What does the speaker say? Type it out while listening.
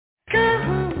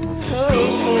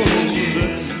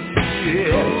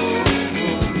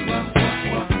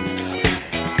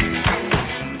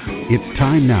It's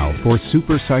time now for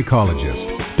super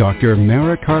psychologist, Dr.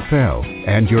 Mara Karpel,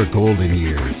 and your golden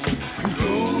years.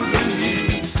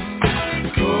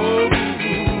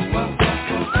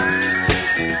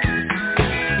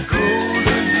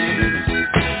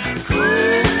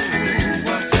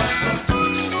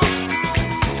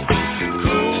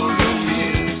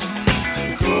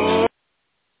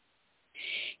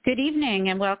 Good evening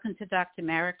and welcome to Dr.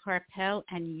 Mara Karpel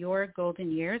and your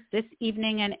golden years this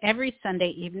evening and every Sunday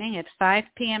evening at 5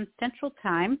 p.m. Central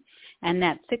Time and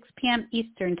at 6 p.m.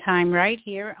 Eastern Time right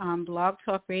here on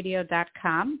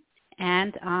blogtalkradio.com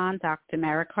and on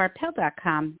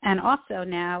drmarakarpel.com and also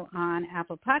now on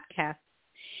Apple Podcasts.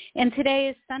 And today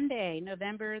is Sunday,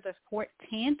 November the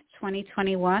 14th,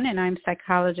 2021, and I'm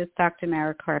psychologist Dr.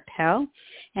 Mara Karpel,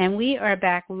 and we are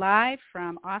back live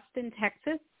from Austin,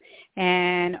 Texas.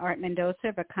 And Art Mendoza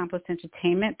of Accomplice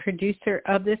Entertainment, producer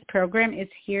of this program, is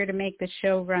here to make the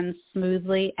show run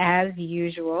smoothly as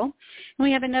usual. And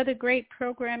we have another great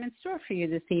program in store for you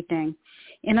this evening.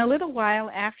 In a little while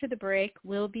after the break,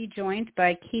 we'll be joined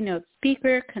by Keynote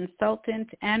speaker, consultant,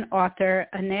 and author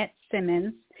Annette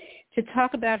Simmons to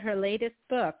talk about her latest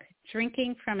book,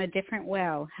 Drinking from a Different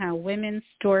Well, How Women's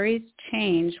Stories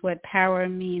Change What Power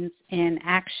Means in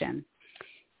Action.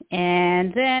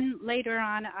 And then later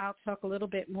on, I'll talk a little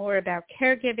bit more about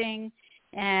caregiving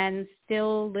and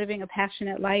still living a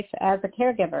passionate life as a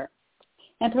caregiver.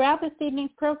 And throughout this evening's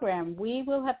program, we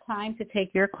will have time to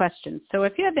take your questions. So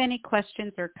if you have any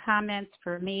questions or comments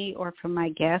for me or for my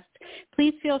guest,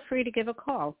 please feel free to give a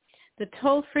call. The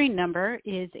toll-free number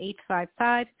is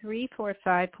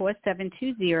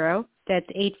 855-345-4720. That's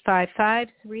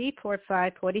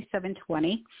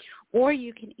 855-345-4720. Or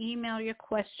you can email your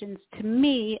questions to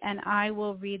me, and I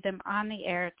will read them on the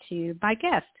air to my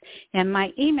guest. And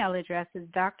my email address is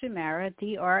drmara,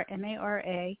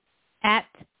 D-R-M-A-R-A, at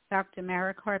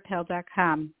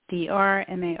drmarakarpel.com,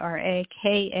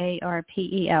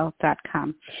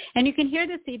 drmarakarpel.com. And you can hear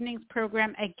this evening's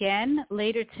program again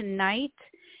later tonight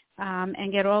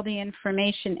and get all the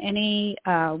information, any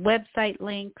website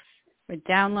links or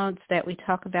downloads that we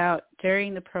talk about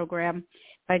during the program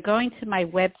by going to my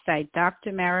website,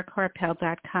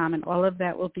 drmarakarpel.com, and all of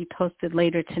that will be posted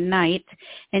later tonight.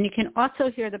 And you can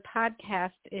also hear the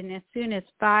podcast in as soon as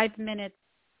 5 minutes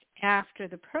after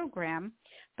the program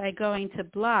by going to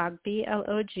blog,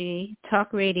 B-L-O-G,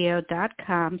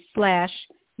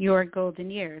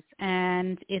 talkradio.com/yourgoldenyears.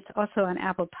 And it's also on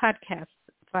Apple Podcasts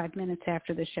 5 minutes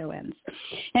after the show ends.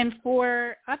 And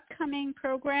for upcoming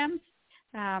programs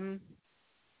and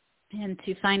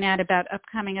to find out about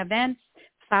upcoming events,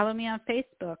 follow me on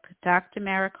Facebook, Dr.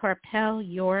 Mara Karpel,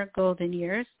 Your Golden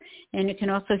Years. And you can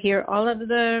also hear all of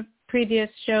the previous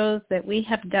shows that we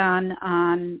have done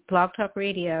on Blog Talk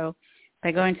Radio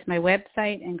by going to my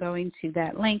website and going to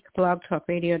that link,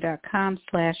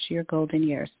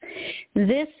 blogtalkradio.com/yourgoldenyears.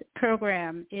 This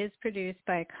program is produced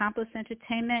by Accomplice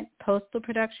Entertainment, Postal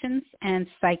Productions, and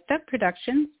Psyched Up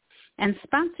Productions, and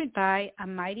sponsored by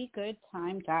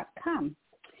amightygoodtime.com.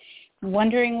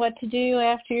 Wondering what to do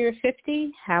after you're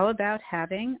 50? How about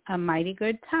having a mighty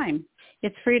good time?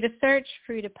 It's free to search,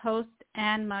 free to post,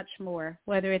 and much more,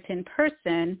 whether it's in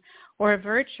person or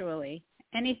virtually.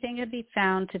 Anything can be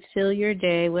found to fill your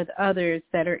day with others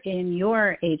that are in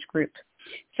your age group.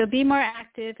 So be more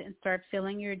active and start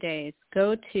filling your days.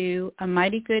 Go to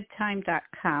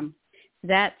amightygoodtime.com.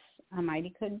 That's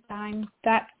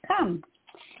amightygoodtime.com.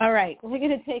 All right, we're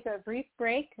going to take a brief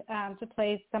break to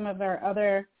play some of our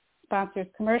other sponsors'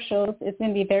 commercials. It's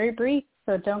going to be very brief,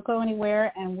 so don't go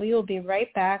anywhere, and we will be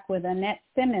right back with Annette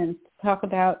Simmons to talk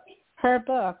about her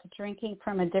book, Drinking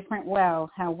from a Different Well,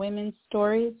 How Women's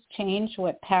Stories Change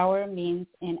What Power Means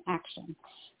in Action.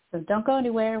 So don't go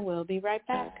anywhere. We'll be right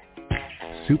back.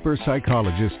 Super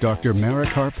psychologist Dr. Mara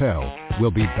Karpel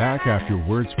will be back after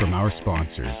words from our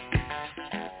sponsors.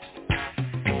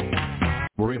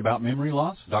 Worried about memory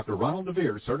loss? Dr. Ronald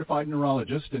DeVere, certified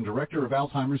neurologist and director of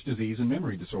Alzheimer's disease and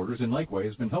memory disorders in Lakeway,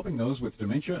 has been helping those with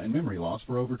dementia and memory loss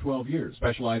for over 12 years.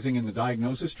 Specializing in the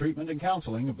diagnosis, treatment, and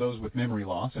counseling of those with memory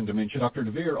loss and dementia, Dr.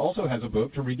 DeVere also has a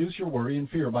book to reduce your worry and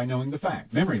fear by knowing the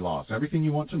facts. Memory Loss, Everything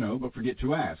You Want to Know But Forget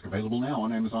to Ask, available now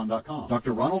on Amazon.com.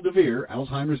 Dr. Ronald DeVere,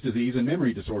 Alzheimer's disease and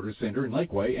memory disorders center in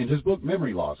Lakeway, and his book,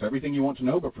 Memory Loss, Everything You Want to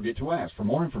Know But Forget to Ask. For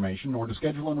more information or to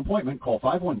schedule an appointment, call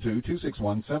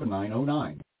 512-261-7909.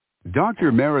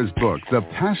 Dr. Mara's book, The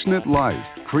Passionate Life,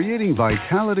 Creating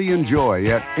Vitality and Joy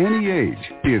at Any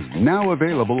Age, is now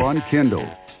available on Kindle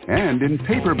and in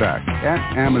paperback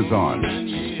at Amazon.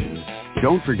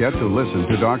 Don't forget to listen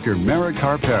to Dr. Mara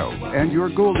Karpel and Your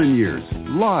Golden Years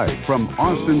live from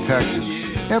Austin, Texas,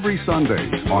 every Sunday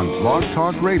on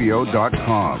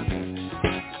blogtalkradio.com.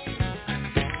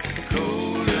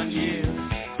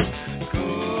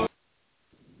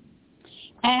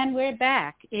 And we're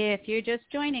back. If you're just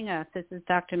joining us, this is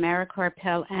Dr. Mara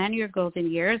Karpel and Your Golden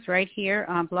Years right here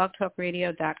on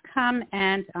blogtalkradio.com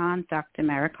and on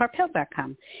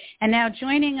drmarakarpel.com. And now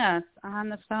joining us on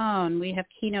the phone, we have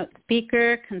keynote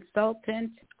speaker, consultant,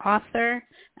 author,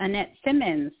 Annette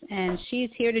Simmons. And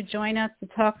she's here to join us to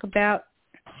talk about,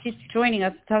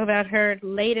 her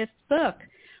latest book.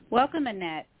 Welcome,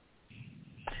 Annette.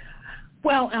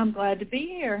 Well, I'm glad to be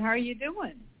here. How are you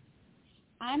doing?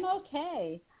 I'm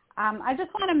okay. I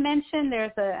just want to mention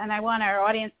and I want our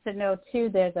audience to know too,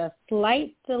 there's a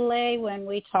slight delay when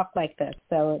we talk like this,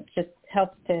 so it just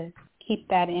helps to keep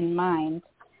that in mind.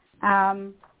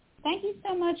 Thank you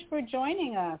so much for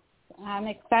joining us. I'm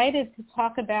excited to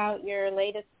talk about your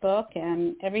latest book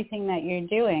and everything that you're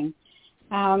doing.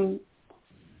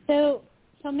 So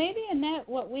maybe, Annette,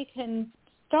 what we can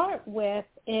start with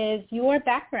is your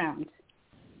background.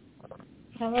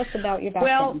 Tell us about your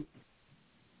background.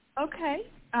 Well, okay.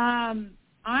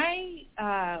 I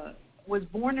was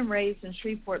born and raised in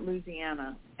Shreveport,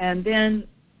 Louisiana, and then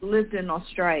lived in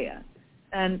Australia.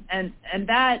 And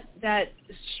that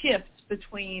shift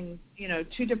between,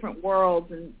 two different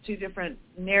worlds and two different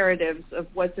narratives of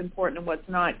what's important and what's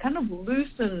not kind of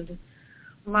loosened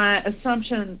my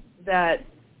assumption that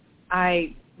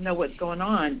I know what's going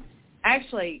on.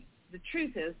 Actually, the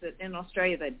truth is that in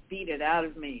Australia they beat it out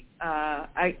of me.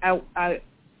 I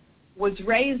was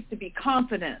raised to be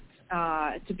confident,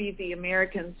 to be the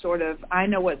American sort of, I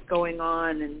know what's going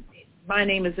on, and my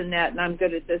name is Annette, and I'm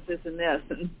good at this, and this,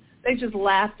 and they just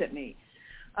laughed at me.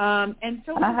 And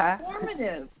so it was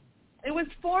formative. It was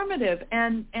formative,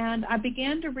 and I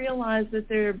began to realize that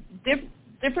there are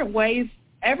different ways.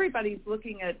 Everybody's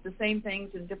looking at the same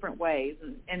things in different ways,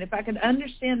 and if I could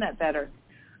understand that better,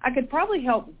 I could probably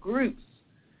help groups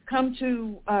come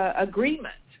to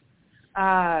agreement.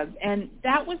 And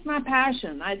that was my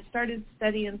passion. I'd started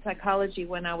studying psychology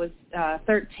when I was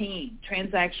 13,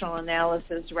 transactional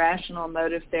analysis, rational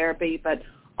emotive therapy, but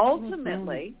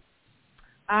ultimately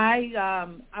I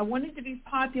wanted to be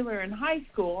popular in high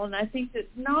school, and I think that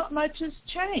not much has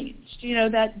changed.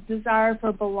 That desire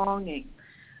for belonging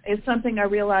is something I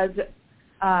realized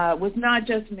was not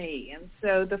just me. And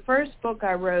so the first book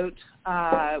I wrote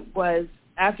was,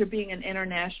 after being in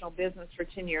international business for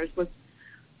 10 years, was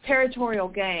territorial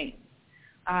games.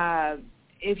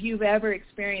 If you've ever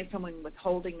experienced someone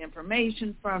withholding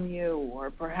information from you,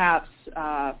 or perhaps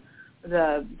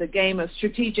the game of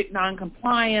strategic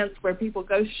noncompliance, where people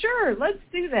go, sure, let's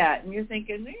do that, and you're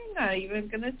thinking, you're not even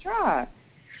going to try.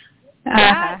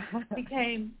 That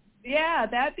became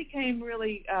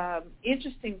really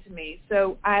interesting to me.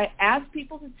 So I asked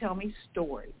people to tell me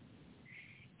stories.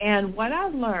 And what I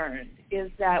learned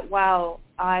is that while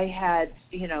I had,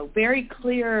 very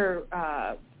clear,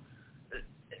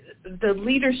 the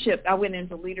leadership, I went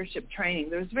into leadership training.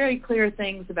 There's very clear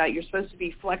things about you're supposed to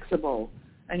be flexible,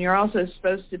 and you're also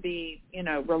supposed to be,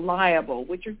 reliable,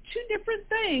 which are two different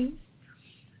things.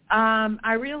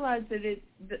 I realized that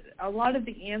a lot of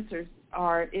the answers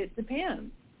are, it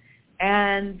depends.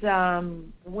 And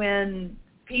when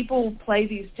people play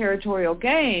these territorial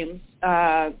games,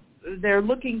 they're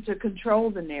looking to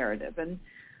control the narrative. And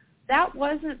that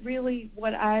wasn't really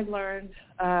what I learned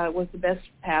was the best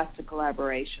path to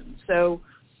collaboration. So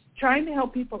trying to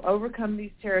help people overcome these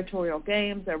territorial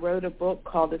games, I wrote a book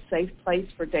called A Safe Place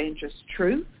for Dangerous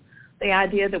Truth, the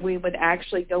idea that we would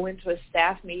actually go into a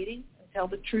staff meeting and tell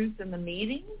the truth in the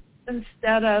meeting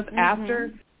instead of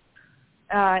after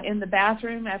in the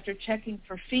bathroom after checking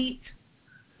for feet,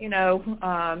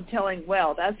 telling,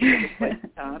 well, that's a good waste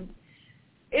of time.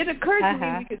 It occurred to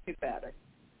me we could do better.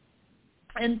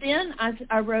 And then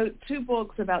I wrote 2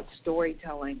 books about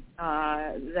storytelling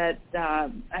that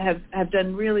have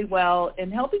done really well in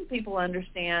helping people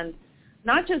understand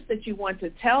not just that you want to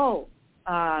tell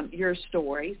your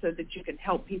story so that you can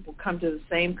help people come to the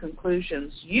same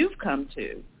conclusions you've come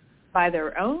to by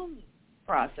their own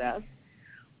process,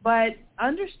 but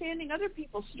understanding other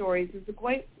people's stories is a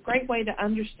great way to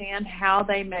understand how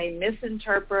they may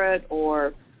misinterpret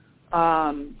or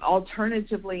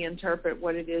alternatively interpret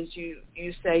what it is you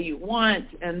say you want.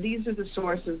 And these are the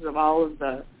sources of all of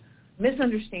the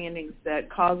misunderstandings that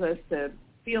cause us to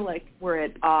feel like we're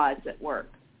at odds at work.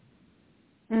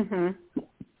 So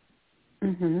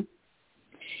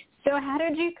how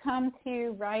did you come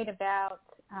to write about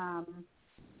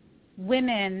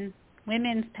women's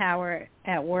power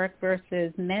at work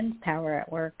versus men's power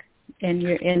at work in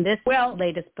this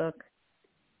latest book?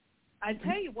 I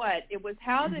tell you what, it was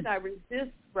how did I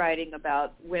resist writing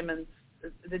about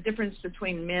the difference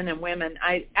between men and women.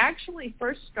 I actually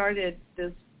first started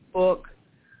this book,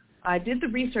 I did the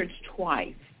research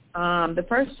twice. the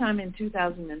first time in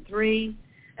 2003.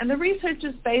 And the research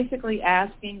is basically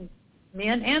asking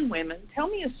men and women, tell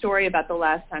me a story about the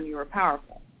last time you were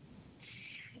powerful.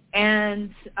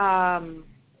 And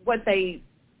what they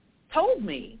told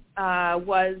me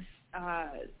was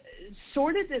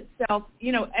sorted itself,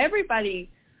 everybody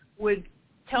would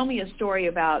tell me a story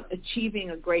about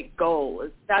achieving a great goal.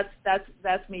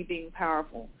 That's me being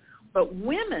powerful. But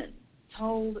women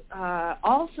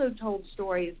also told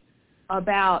stories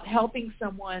about helping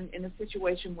someone in a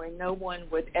situation where no one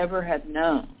would ever have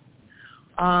known.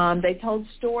 They told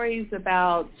stories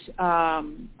about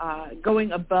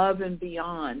going above and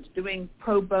beyond, doing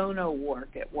pro bono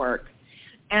work at work.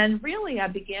 And really, I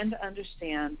began to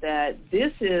understand that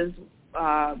this is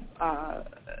a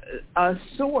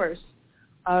source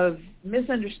of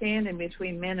misunderstanding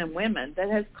between men and women that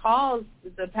has caused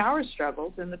the power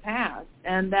struggles in the past,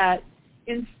 and that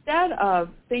instead of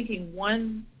thinking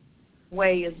one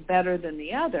way is better than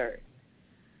the other,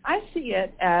 I see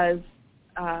it as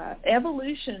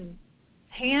evolution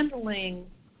handling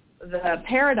the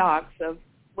paradox of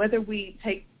whether we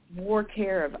take more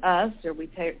care of us or we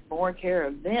take more care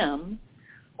of them,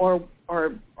 or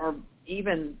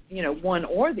even one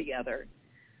or the other.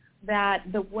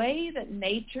 That the way that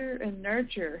nature and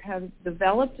nurture have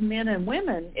developed men and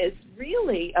women is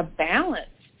really a balance,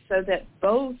 so that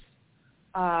both,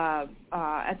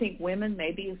 I think women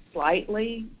may be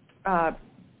slightly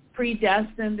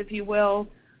predestined, if you will,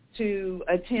 to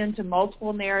attend to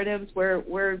multiple narratives where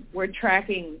we're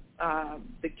tracking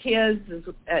the kids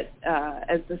at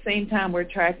the same time we're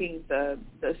tracking the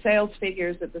sales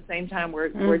figures, at the same time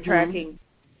we're tracking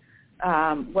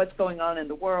what's going on in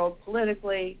the world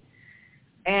politically.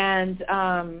 And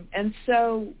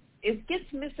so it gets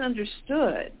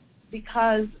misunderstood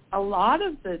because a lot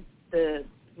of the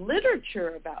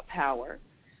literature about power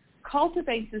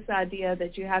cultivates this idea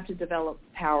that you have to develop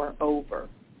power over.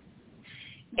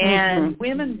 And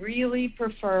women really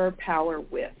prefer power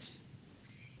with.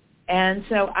 And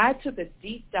so I took a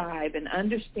deep dive in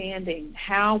understanding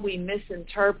how we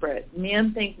misinterpret.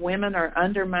 Men think women are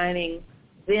undermining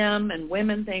them, and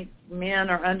women think men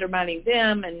are undermining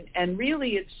them, and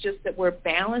really it's just that we're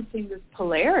balancing this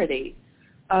polarity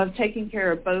of taking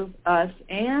care of both us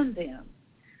and them.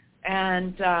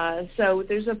 And so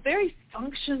there's a very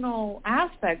functional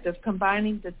aspect of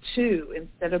combining the two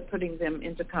instead of putting them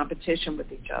into competition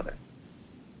with each other.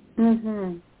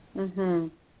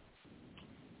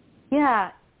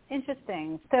 Yeah,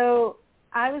 interesting. So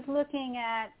I was looking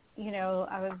at,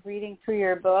 I was reading through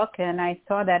your book, and I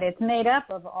saw that it's made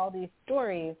up of all these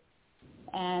stories,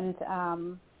 and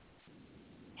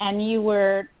you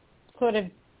were sort of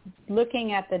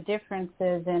looking at the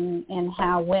differences in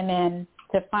how women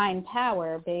define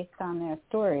power based on their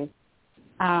stories.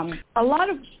 A lot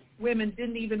of women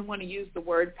didn't even want to use the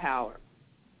word power.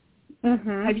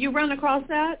 Have you run across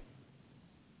that?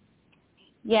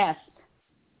 Yes.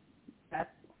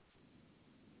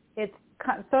 It's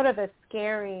sort of a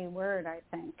scary word, I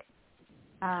think.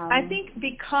 I think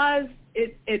because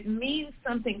it means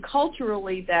something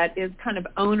culturally that is kind of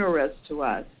onerous to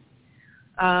us.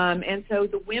 And so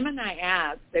the women I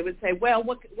asked, they would say, well,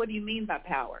 what do you mean by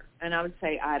power? And I would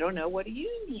say, I don't know. What do you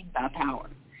mean by power?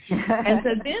 And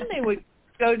so then they would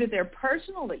go to their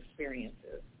personal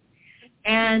experiences,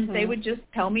 and they would just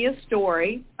tell me a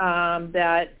story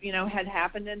that, had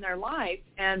happened in their life.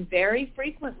 And very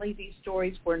frequently these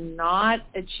stories were not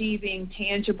achieving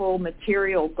tangible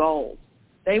material goals.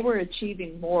 They were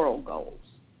achieving moral goals.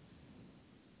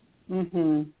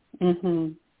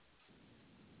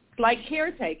 Like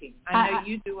caretaking. I know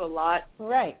you do a lot.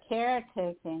 Right,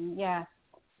 caretaking, yes.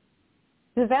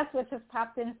 Because that's what just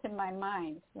popped into my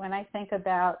mind. When I think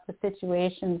about the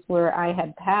situations where I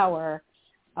had power,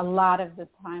 a lot of the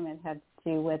time it had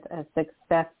to do with a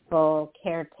successful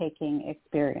caretaking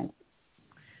experience.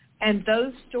 And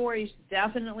those stories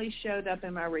definitely showed up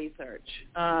in my research.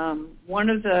 One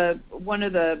of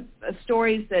the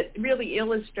stories that really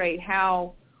illustrate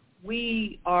how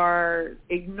we are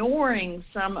ignoring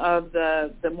some of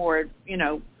the more,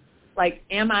 like,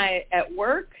 am I at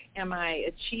work? Am I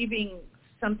achieving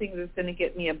something that's going to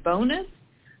get me a bonus?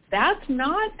 That's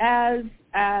not as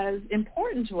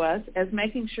important to us as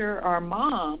making sure our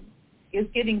mom is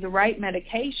getting the right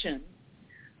medication,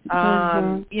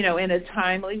 in a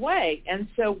timely way. And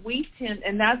so we tend,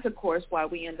 and that's, of course, why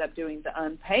we end up doing the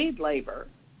unpaid labor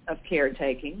of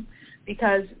caretaking,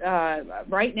 because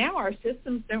right now our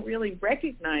systems don't really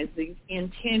recognize these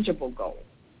intangible goals.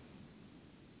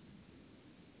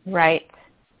 Right.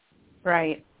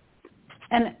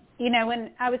 And,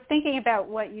 when I was thinking about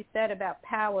what you said about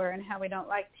power and how we don't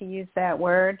like to use that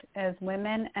word as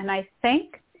women, and I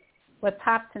think what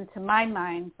pops into my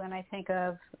mind when I think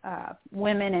of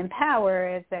women in power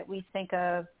is that we think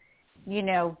of,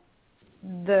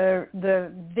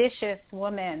 the vicious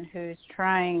woman who's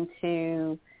trying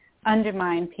to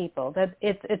undermine people. That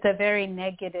it's a very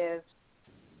negative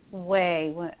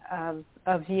way of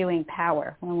viewing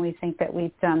power when we think that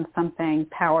we've done something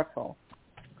powerful.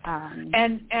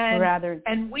 And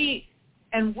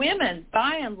women,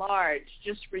 by and large,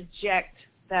 just reject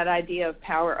that idea of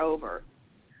power over.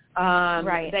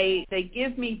 Right. They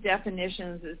give me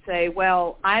definitions that say,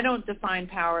 well, I don't define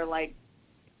power like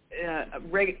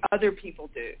other people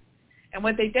do. And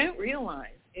what they don't realize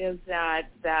is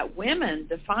that women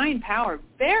define power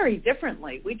very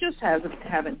differently. We just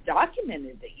haven't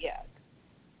documented it yet.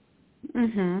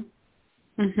 Mhm.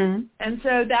 Mhm. And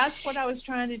so that's what I was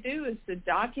trying to do, is to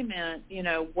document,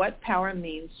 what power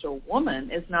means to a woman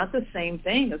is not the same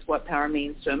thing as what power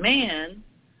means to a man.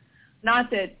 Not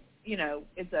that,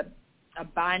 it's a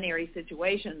binary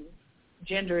situation.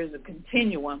 Gender is a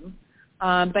continuum.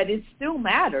 But it still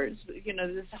matters.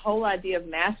 This whole idea of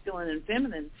masculine and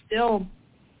feminine still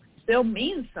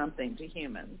means something to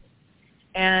humans.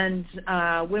 And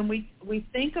when we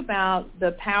think about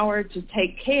the power to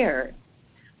take care,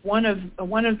 one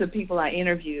of the people I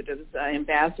interviewed, it was an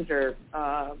ambassador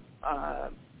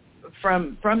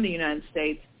from the United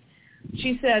States.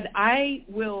 She said, "I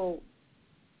will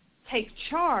take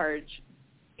charge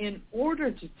in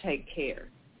order to take care."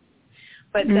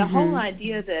 But the whole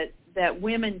idea that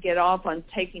women get off on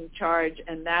taking charge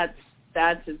and that's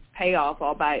its payoff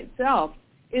all by itself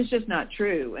is just not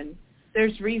true. And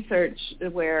there's research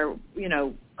where,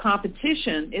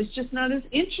 competition is just not as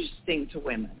interesting to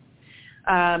women.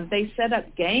 They set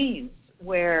up games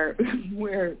where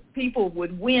people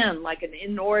would win like an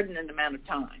inordinate amount of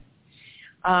time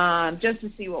just to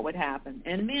see what would happen.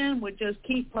 And men would just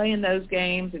keep playing those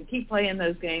games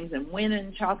and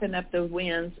winning, chalking up those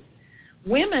wins.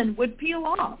 Women would peel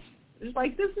off. It's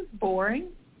like, this is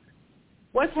boring.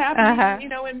 What's happening,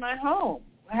 in my home?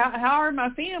 How are my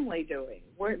family doing?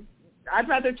 I'd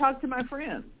rather talk to my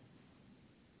friends.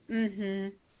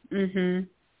 Mhm. Mhm.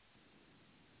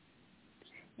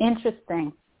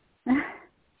 Interesting.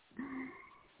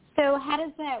 So how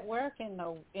does that work in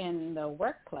the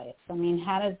workplace? I mean,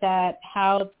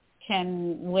 how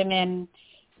can women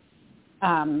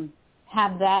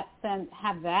have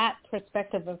that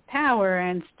perspective of power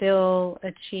and still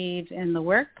achieve in the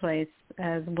workplace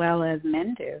as well as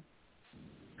men do?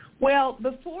 Well,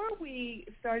 before we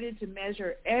started to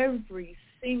measure every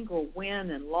single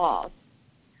win and loss,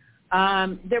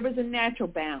 there was a natural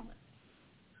balance.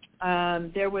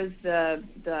 There was the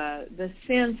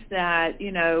sense that,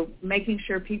 making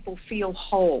sure people feel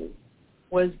whole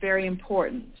was very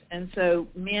important. And so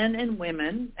men and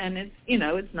women, and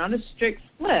it's not a strict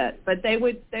split, but they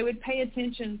would pay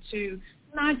attention to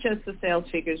not just the sales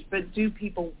figures, but do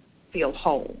people feel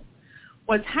whole?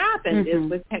 What's happened is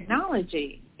with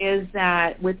technology is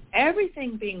that with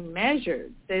everything being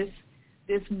measured, this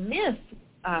myth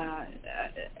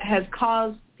has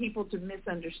caused people to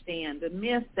misunderstand, the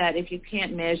myth that if you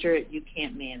can't measure it, you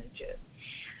can't manage it.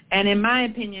 And in my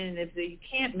opinion, if you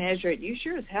can't measure it, you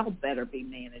sure as hell better be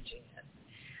managing it.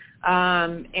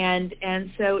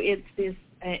 And so it's this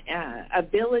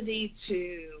ability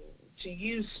to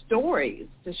use stories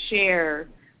to share,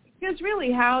 because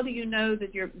really, how do you know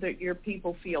that your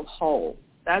people feel whole?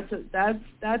 That's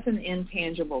an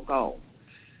intangible goal.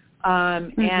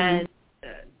 And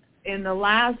in the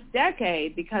last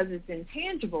decade, because it's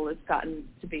intangible, it's gotten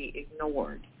to be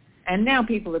ignored. And now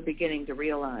people are beginning to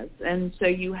realize. And so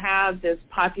you have this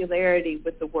popularity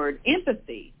with the word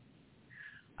empathy,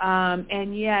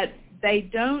 and yet they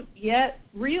don't yet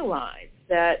realize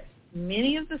that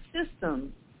many of the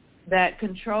systems that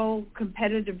control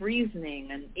competitive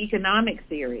reasoning and economic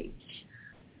theory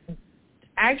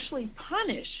actually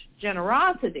punish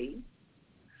generosity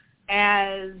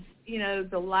as,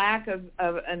 the lack of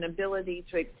an ability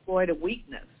to exploit a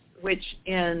weakness, which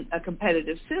in a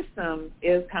competitive system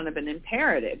is kind of an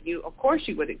imperative. Of course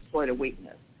you would exploit a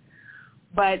weakness.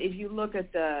 But if you look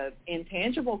at the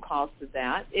intangible cost of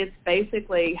that, it's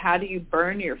basically, how do you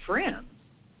burn your friends?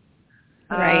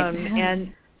 Right.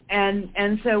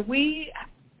 And so it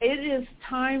is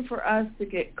time for us to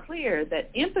get clear that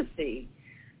empathy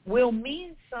will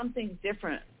mean something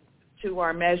different to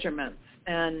our measurements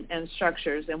and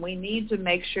structures, and we need to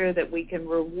make sure that we can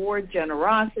reward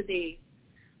generosity,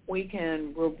 we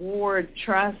can reward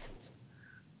trust.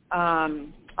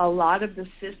 A lot of the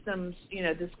systems,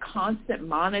 this constant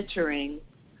monitoring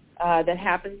that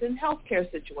happens in healthcare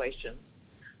situations,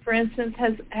 for instance,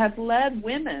 have led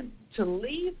women to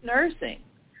leave nursing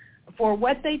for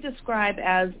what they describe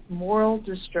as moral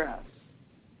distress.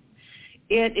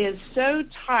 It is so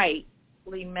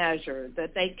tightly measured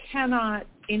that they cannot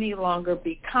any longer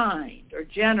be kind or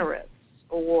generous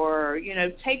or,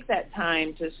 take that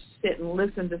time to sit and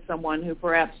listen to someone who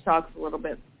perhaps talks a little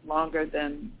bit longer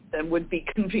than would be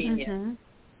convenient.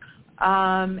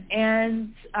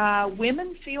 And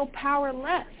women feel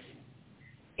powerless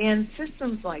in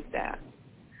systems like that.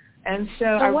 And so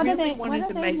I really wanted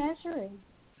to make... What are they measuring?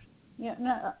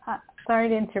 Sorry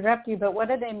to interrupt you, but what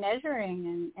are they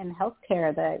measuring in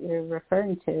healthcare that you're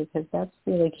referring to? Because that's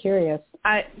really curious.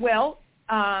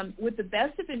 With the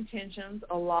best of intentions,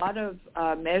 a lot of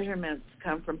measurements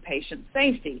come from patient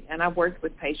safety, and I've worked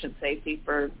with patient safety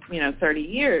for 30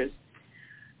 years.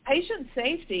 Patient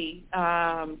safety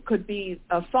could be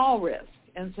a fall risk,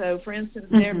 and so, for instance,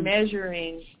 they're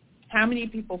measuring how many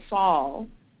people fall,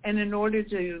 and in order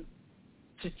to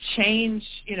change,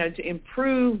 to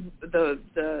improve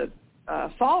the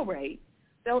fall rate,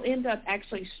 they'll end up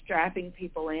actually strapping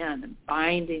people in and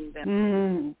binding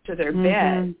them to their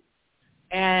bed.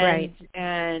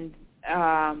 And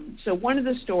so one of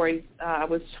the stories I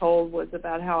was told was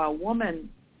about how a woman,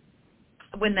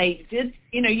 when they did,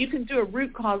 you can do a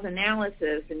root cause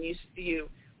analysis, and you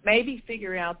maybe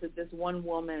figure out that this one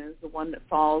woman is the one that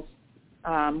falls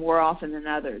more often than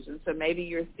others. And so maybe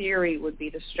your theory would be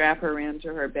to strap her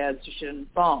into her bed so she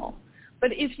shouldn't fall.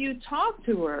 But if you talk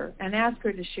to her and ask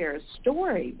her to share a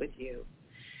story with you,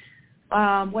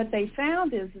 what they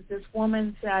found is that this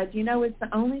woman said, it's the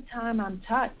only time I'm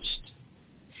touched.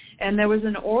 And there was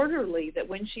an orderly that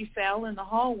when she fell in the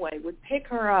hallway would pick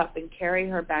her up and carry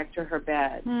her back to her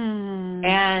bed.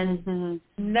 And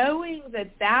knowing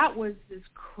that was this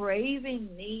craving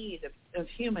need of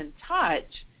human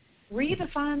touch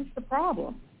redefines the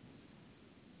problem.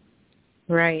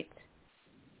 Right.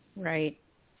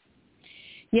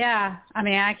 Yeah, I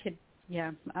mean, I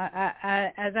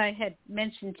as I had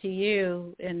mentioned to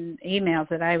you in emails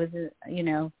that I was,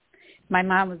 my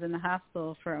mom was in the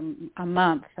hospital for a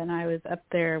month, and I was up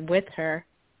there with her,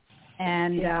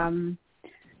 and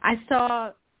I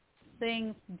saw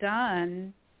things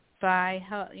done by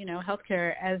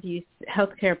healthcare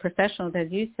professionals, as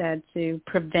you said, to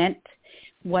prevent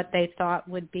what they thought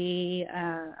would be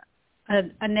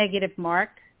a negative mark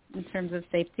in terms of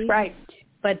safety. Right.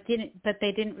 But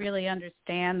they didn't really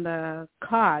understand the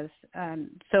cause.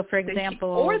 So, for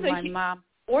example, my mom...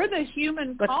 Or the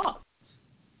human cost.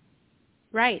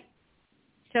 Right.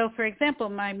 So, for example,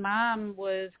 my mom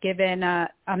was given a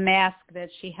mask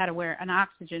that she had to wear, an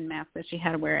oxygen mask that she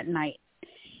had to wear at night.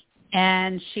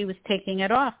 And she was taking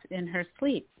it off in her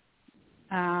sleep.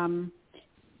 So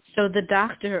the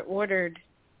doctor ordered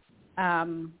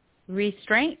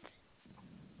restraints.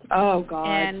 Oh, God.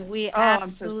 And we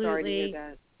I'm so sorry to hear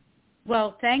that.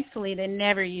 Well, thankfully, they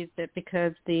never used it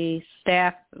because the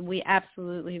staff, we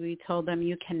told them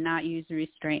you cannot use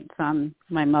restraints on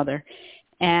my mother.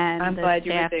 And I'm glad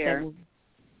you were there.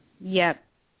 Yep.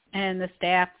 And the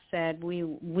staff said, we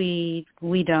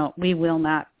will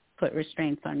not put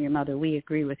restraints on your mother. We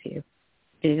agree with you.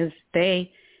 Because they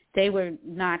were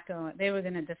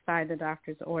going to defy the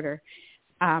doctor's order.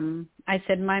 I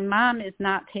said, my mom is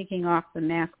not taking off the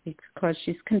mask because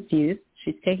she's confused.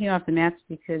 She's taking off the mask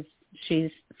because she's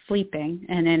sleeping,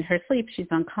 and in her sleep she's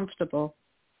uncomfortable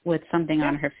with something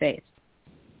on her face.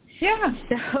 Yeah.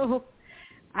 So,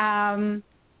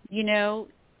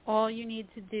 all you need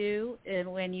to do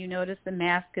when you notice the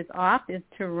mask is off is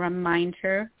to remind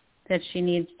her that she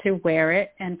needs to wear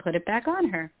it and put it back on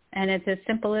her. And it's as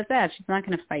simple as that. She's not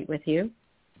going to fight with you.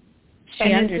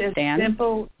 She understands.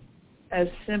 As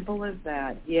simple as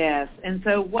that, yes. And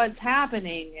so what's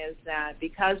happening is that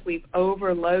because we've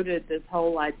overloaded this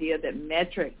whole idea that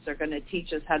metrics are going to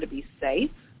teach us how to be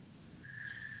safe,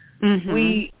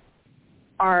 we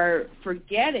are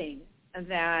forgetting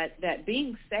that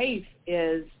being safe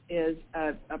is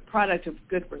a product of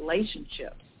good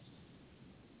relationships.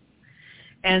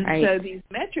 And so these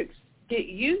metrics get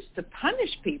used to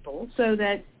punish people so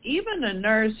that even a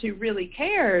nurse who really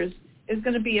cares is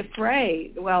going to be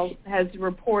afraid, has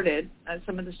reported,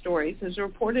 some of the stories, has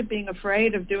reported being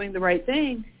afraid of doing the right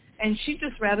thing, and she'd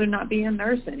just rather not be a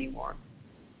nurse anymore.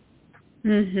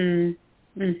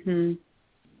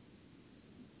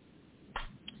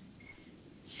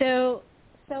 So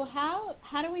how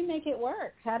do we make it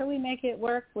work? How do we make it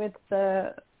work with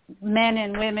the men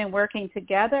and women working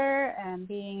together and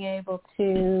being able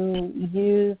to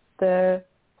use the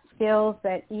skills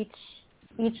that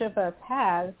each of us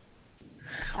has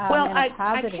in a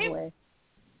positive way?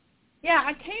 Yeah,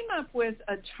 I came up with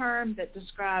a term that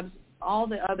describes all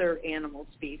the other animal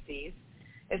species.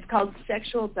 It's called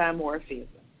sexual dimorphism.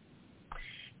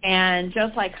 And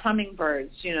just like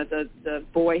hummingbirds, the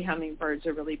boy hummingbirds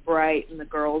are really bright and the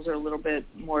girls are a little bit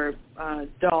more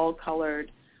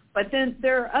dull-colored. But then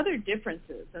there are other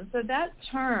differences. And so that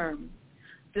term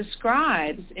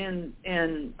describes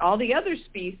in all the other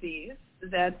species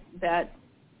that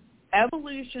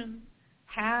evolution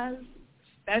has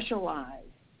specialized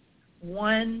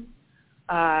one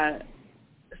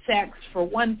sex for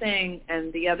one thing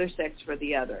and the other sex for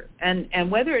the other. And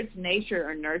whether it's nature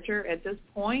or nurture at this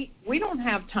point, we don't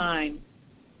have time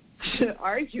to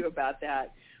argue about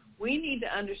that. We need to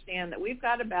understand that we've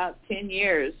got about 10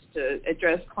 years to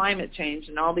address climate change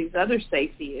and all these other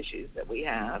safety issues that we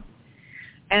have.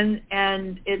 And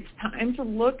it's time to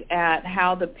look at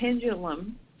how the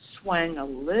pendulum swung a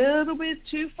little bit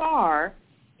too far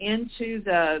into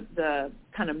the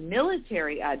kind of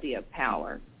military idea of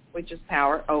power, which is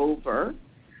power over,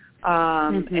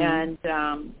 and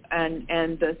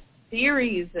the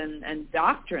theories and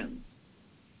doctrines.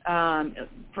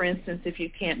 For instance, if you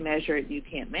can't measure it, you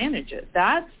can't manage it.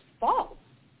 That's false.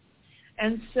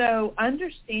 And so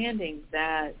understanding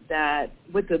that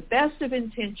with the best of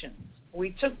intentions,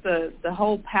 we took the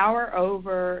whole power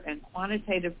over and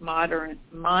quantitative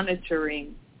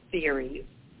monitoring theories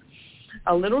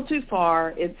a little too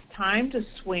far. It's time to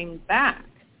swing back.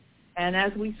 And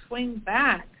as we swing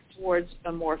back towards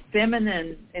a more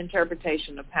feminine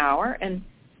interpretation of power, and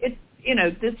this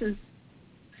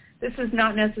is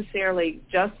not necessarily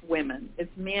just women.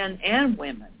 It's men and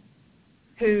women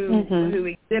who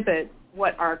exhibit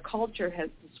what our culture has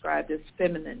described as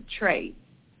feminine traits,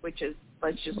 which is,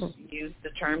 let's just use the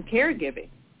term caregiving.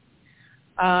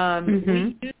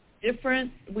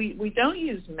 We don't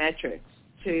use metrics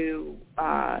to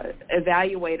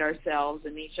evaluate ourselves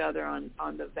and each other on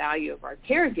the value of our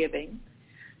caregiving.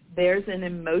 There's an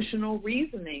emotional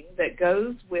reasoning that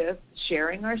goes with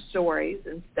sharing our stories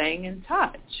and staying in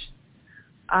touch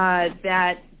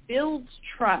that builds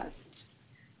trust.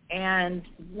 And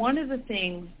one of the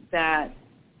things that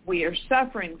we are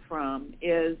suffering from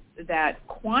is that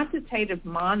quantitative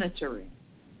monitoring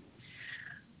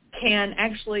can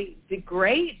actually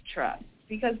degrade trust,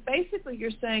 because basically you're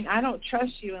saying, I don't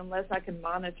trust you unless I can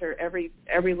monitor every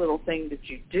little thing that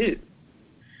you do.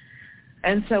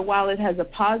 And so while it has a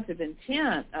positive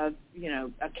intent of,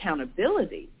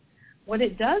 accountability, what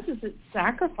it does is it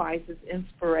sacrifices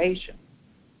inspiration.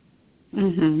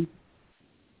 Mm-hmm.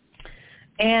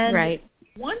 And right.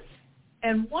 once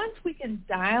we can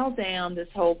dial down this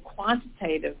whole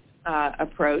quantitative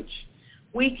approach,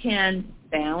 we can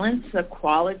balance the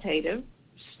qualitative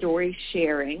story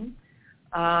sharing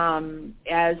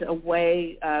as a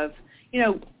way of,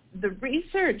 the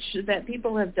research that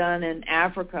people have done in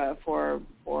Africa for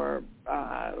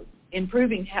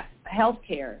improving health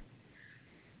care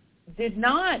did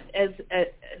not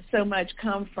so much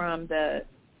come from the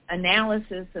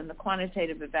analysis and the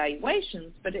quantitative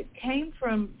evaluations, but it came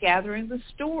from gathering the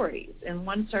stories. In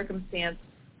one circumstance,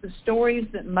 the stories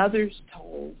that mothers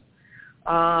told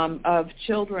of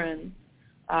children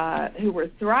who were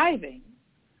thriving,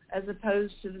 as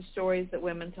opposed to the stories that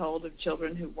women told of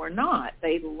children who were not.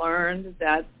 They learned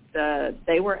that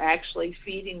they were actually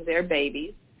feeding their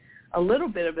babies a little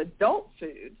bit of adult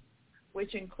food,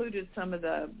 which included some of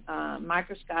the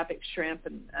microscopic shrimp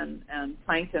and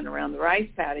plankton around the rice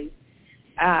paddies,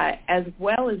 as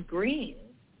well as greens,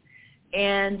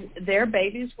 and their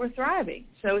babies were thriving.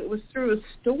 So it was through a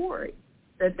story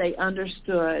that they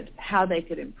understood how they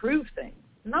could improve things,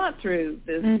 not through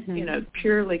this,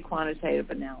 purely quantitative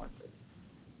analysis.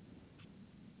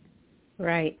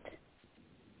 Right.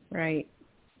 And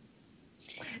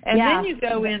then you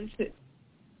go into...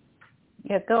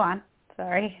 Yeah, go on.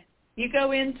 Sorry. You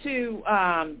go into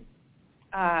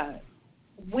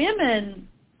women,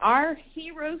 our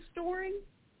hero stories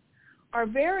are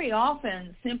very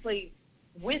often simply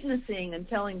witnessing and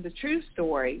telling the true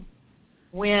story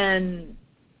when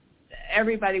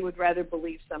everybody would rather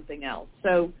believe something else.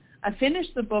 So I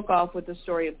finished the book off with the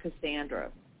story of Cassandra.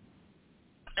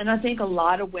 And I think a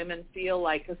lot of women feel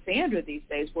like Cassandra these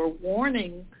days. We're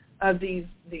warning of these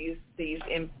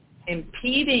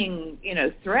impeding,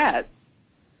 threats,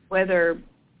 whether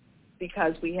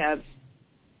because we have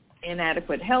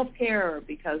inadequate health care or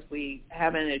because we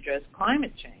haven't addressed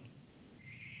climate change.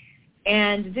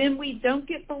 And then we don't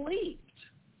get believed.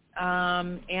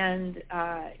 In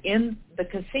the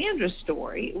Cassandra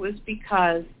story, it was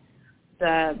because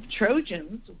the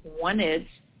Trojans wanted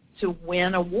to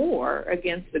win a war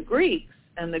against the Greeks,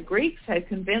 and the Greeks had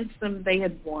convinced them they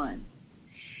had won.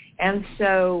 And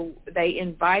so they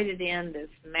invited in this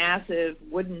massive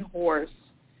wooden horse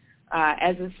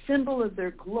as a symbol of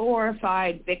their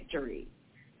glorified victory.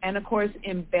 And, of course,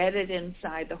 embedded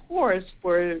inside the horse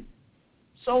were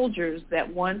soldiers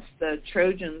that once the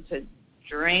Trojans had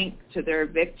drank to their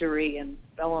victory and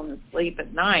fell on asleep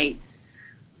at night,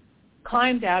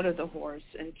 climbed out of the horse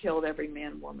and killed every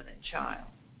man, woman, and child.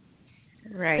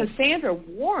 Right. Cassandra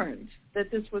warned that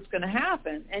this was going to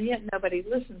happen, and yet nobody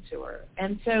listened to her.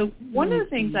 And so one of the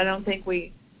things I don't think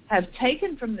we have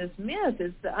taken from this myth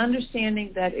is the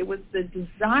understanding that it was the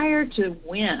desire to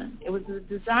win. It was the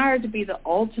desire to be the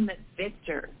ultimate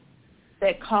victor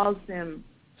that caused them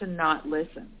to not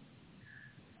listen.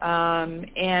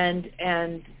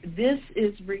 And this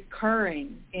is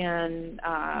recurring in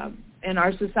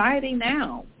our society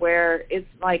now, where it's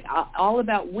like all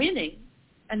about winning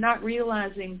and not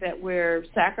realizing that we're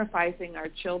sacrificing our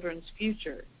children's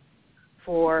future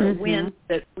for wins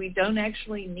that we don't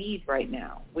actually need right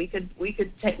now. We could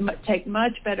take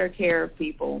much better care of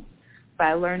people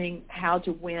by learning how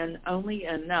to win only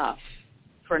enough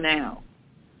for now,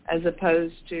 as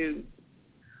opposed to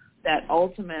that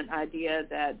ultimate idea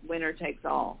that winner takes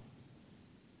all.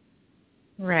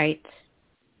 Right.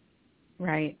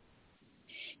 Right.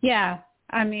 Yeah.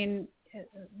 I mean,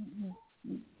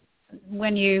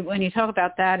 when you talk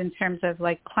about that in terms of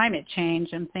like climate change,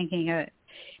 I'm thinking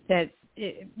that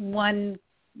one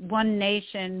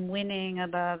nation winning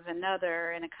above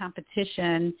another in a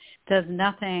competition does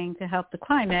nothing to help the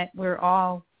climate. We're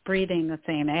all breathing the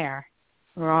same air.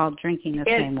 We're all drinking the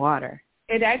same water.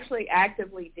 It actually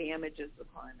actively damages the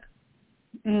climate.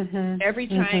 Every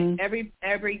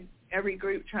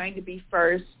group trying to be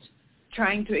first,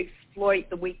 trying to exploit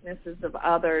the weaknesses of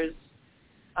others,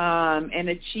 and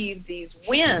achieve these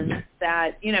wins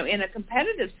that, in a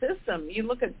competitive system, you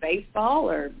look at baseball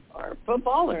or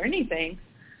football or anything,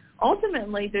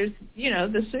 ultimately there's,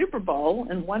 the Super Bowl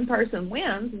and one person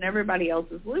wins and everybody else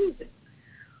is losing.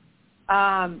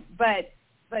 But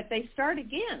they start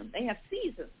again. They have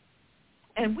seasons.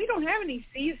 And we don't have any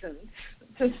seasons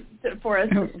for us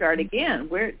to start again.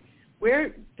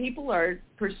 Where people are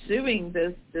pursuing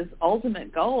this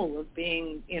ultimate goal of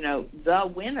being,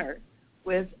 the winner,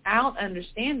 without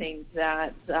understanding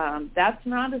that that's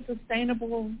not a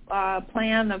sustainable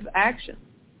plan of action.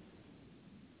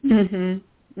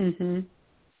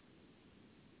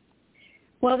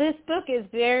 Well, this book is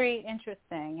very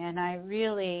interesting, and I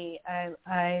really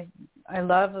I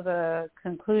love the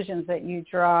conclusions that you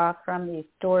draw from these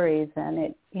stories, and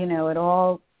it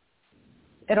all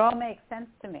makes sense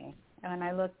to me when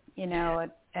I look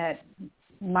at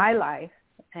my life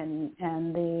and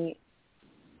the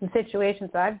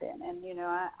situations I've been in.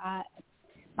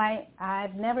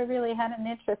 I've never really had an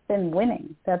interest in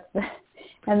winning.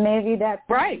 And maybe that's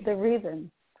right. The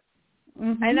reason.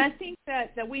 And I think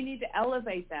that we need to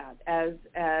elevate that as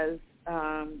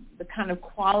the kind of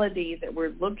quality that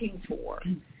we're looking for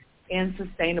in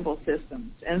sustainable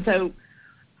systems. And so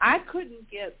I couldn't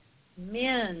get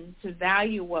men to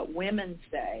value what women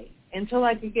say until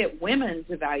I could get women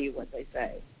to value what they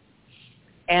say.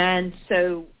 And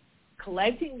so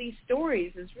collecting these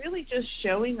stories is really just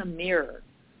showing a mirror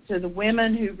to the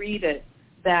women who read it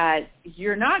that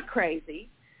you're not crazy.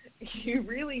 You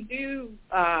really do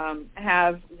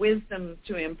have wisdom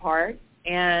to impart,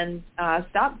 and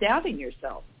stop doubting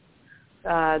yourself.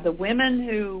 The women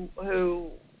who,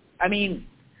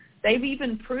 they've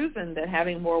even proven that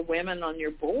having more women on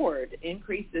your board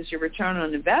increases your return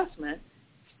on investment,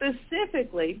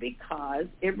 specifically because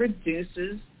it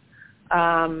reduces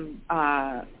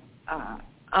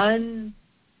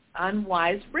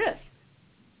unwise risk.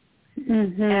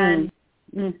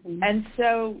 And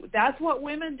so that's what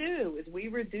women do, is we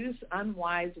reduce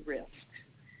unwise risk.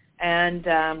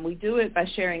 And we do it by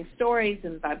sharing stories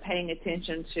and by paying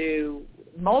attention to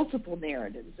multiple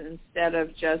narratives instead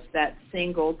of just that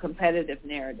single competitive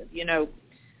narrative.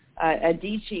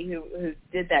 Adichie, who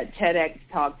did that TEDx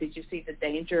talk, did you see The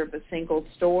Danger of a Single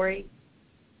Story?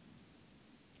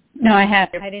 No, I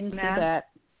didn't see that.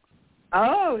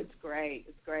 Oh, it's great.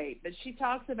 It's great. But she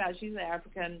talks about, she's an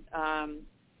African,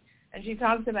 and she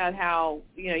talks about how,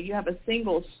 you have a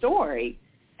single story,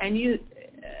 and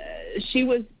she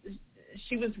was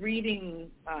reading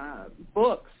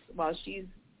books while she's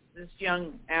this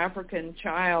young African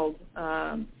child,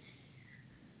 and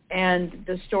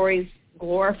the stories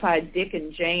glorified Dick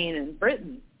and Jane in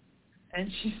Britain.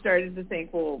 And she started to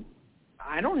think, well,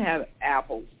 I don't have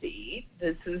apples to eat.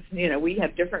 This is, we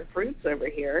have different fruits over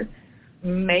here.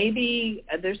 Maybe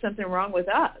there's something wrong with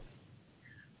us.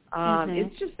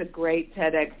 It's just a great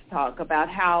TEDx talk about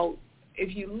how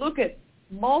if you look at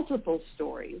multiple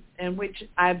stories in which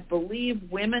I believe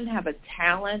women have a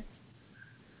talent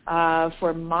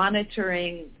for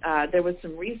monitoring. There was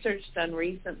some research done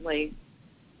recently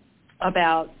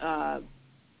about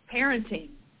parenting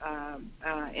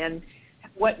and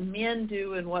what men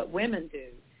do and what women do.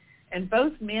 And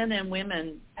both men and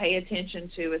women pay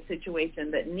attention to a situation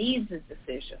that needs a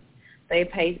decision. They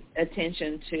pay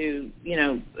attention to,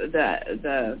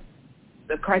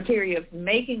 the criteria of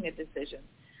making a decision.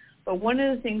 But one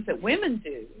of the things that women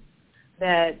do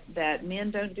that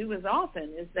men don't do as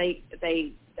often is they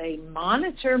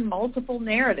monitor multiple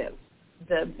narratives,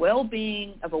 the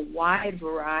well-being of a wide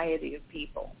variety of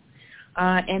people.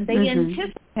 And they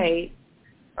anticipate,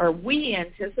 or we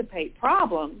anticipate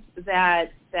problems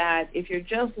that if you're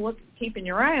just keeping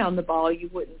your eye on the ball, you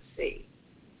wouldn't see.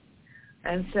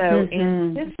 And so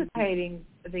anticipating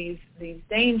these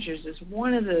dangers is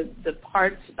one of the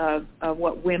parts of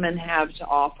what women have to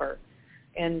offer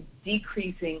in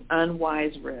decreasing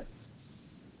unwise risks.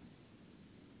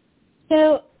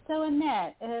 So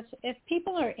Annette, if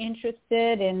people are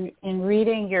interested in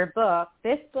reading your book,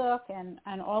 this book and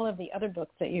all of the other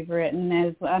books that you've written,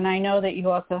 and I know that you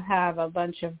also have a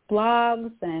bunch of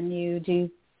blogs and you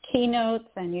do keynotes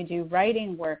and you do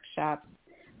writing workshops,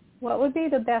 what would be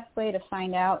the best way to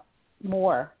find out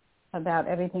more about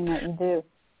everything that you do?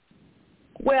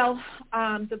 Well,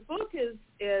 the book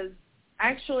is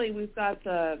actually, we've got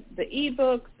the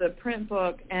ebook, the print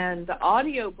book, and the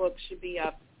audio book should be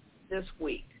up this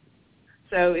week.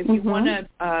 So if you want to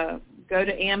go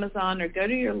to Amazon or go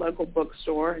to your local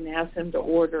bookstore and ask them to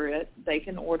order it, they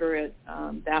can order it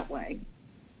that way.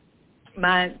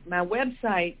 My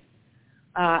website,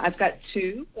 I've got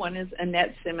two. One is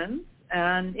Annette Simmons.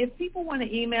 And if people want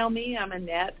to email me, I'm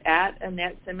Annette at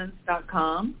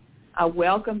AnnetteSimmons.com. I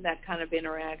welcome that kind of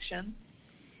interaction.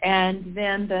 And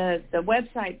then the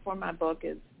website for my book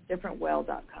is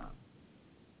differentwell.com.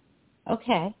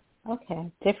 Okay.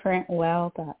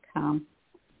 Differentwell.com.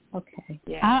 Okay.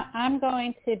 Yeah. I'm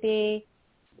going to be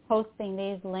posting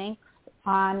these links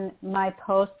on my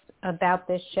post about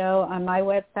this show on my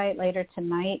website later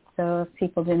tonight. So if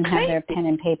people didn't have their pen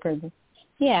and paper,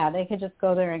 they could just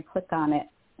go there and click on it,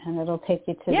 and it'll take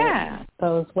you to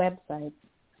those websites.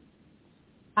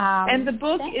 And the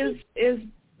book is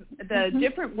the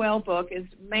Different Well book is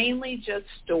mainly just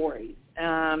stories,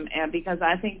 and because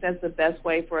I think that's the best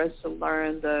way for us to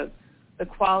learn the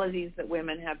qualities that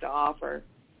women have to offer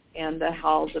and the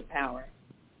halls of power.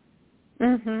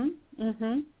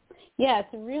 Yeah, it's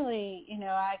really,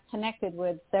 I connected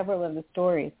with several of the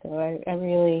stories, so I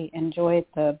really enjoyed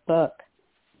the book.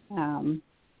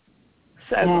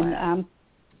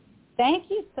 Thank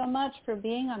you so much for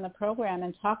being on the program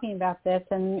and talking about this,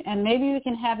 and maybe we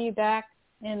can have you back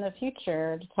in the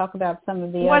future to talk about some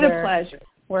of the other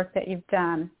work that you've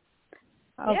done.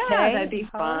 Okay. Yeah, that'd be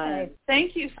fun. Right.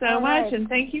 Thank you so much, and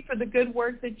thank you for the good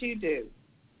work that you do.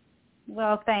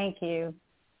 Well, thank you.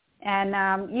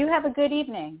 And you have a good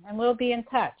evening, and we'll be in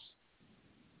touch.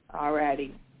 All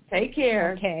righty. Take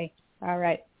care. Okay. All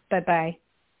right. Bye-bye.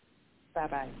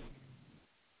 Bye-bye.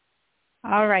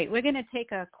 All right. We're going to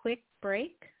take a quick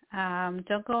break.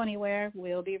 Don't go anywhere.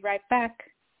 We'll be right back.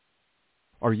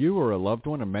 Are you or a loved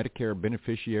one a Medicare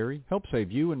beneficiary? Help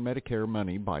save you and Medicare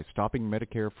money by stopping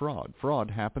Medicare fraud.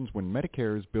 Fraud happens when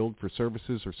Medicare is billed for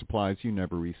services or supplies you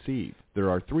never receive.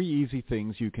 There are 3 easy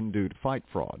things you can do to fight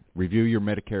fraud. Review your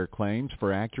Medicare claims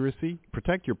for accuracy,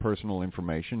 protect your personal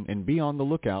information, and be on the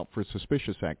lookout for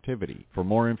suspicious activity. For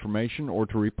more information or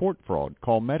to report fraud,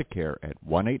 call Medicare at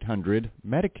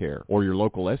 1-800-MEDICARE or your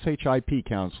local SHIP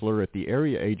counselor at the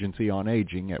Area Agency on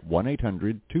Aging at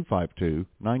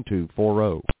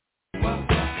 1-800-252-9240.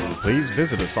 Please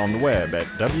visit us on the web at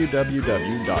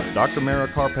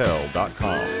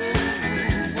www.drmarakarpel.com.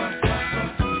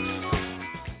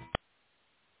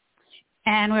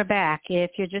 And we're back.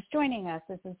 If you're just joining us,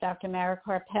 this is Dr. Mara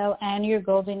Karpel and Your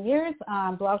Golden Years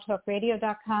on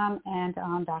blogtalkradio.com and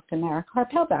on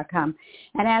drmarakarpel.com.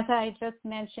 And as I just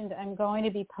mentioned, I'm going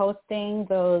to be posting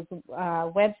those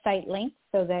website links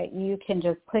so that you can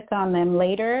just click on them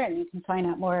later and you can find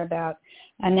out more about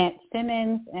Annette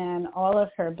Simmons and all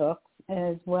of her books,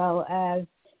 as well as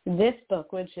this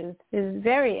book, which is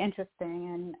very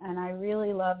interesting, and I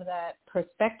really love that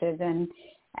perspective. And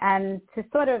to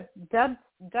sort of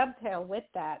dovetail with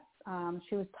that,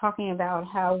 she was talking about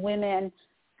how women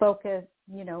focus,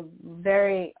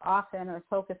 very often are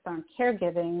focused on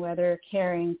caregiving, whether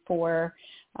caring for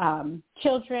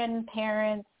children,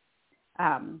 parents,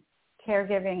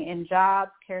 caregiving in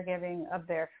jobs, caregiving of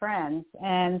their friends.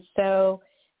 And so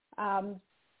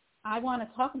I want to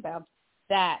talk about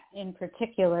that in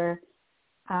particular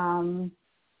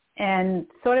and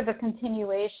sort of a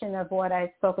continuation of what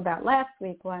I spoke about last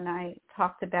week when I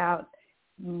talked about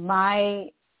my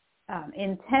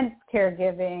intense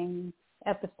caregiving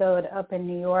episode up in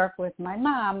New York with my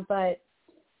mom, but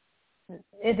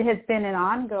it has been an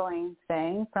ongoing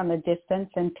thing from a distance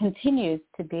and continues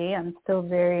to be. I'm still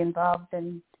very involved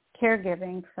in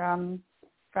caregiving from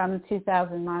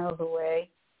 2,000 miles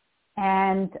away.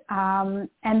 And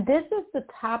this is the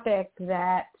topic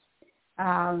that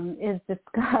is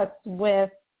discussed with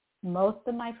most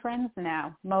of my friends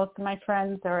now. Most of my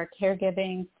friends are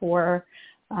caregiving for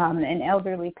an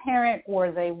elderly parent,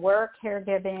 or they were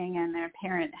caregiving and their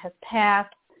parent has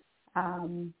passed.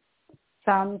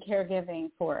 Some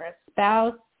caregiving for a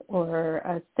spouse or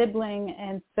a sibling.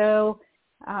 And so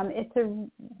it's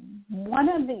one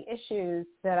of the issues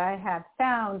that I have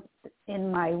found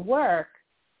in my work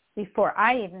before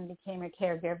I even became a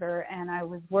caregiver and I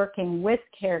was working with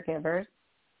caregivers,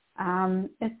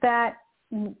 is that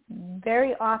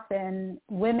very often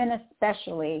women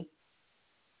especially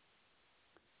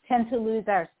tend to lose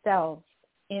ourselves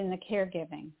in the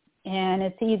caregiving. And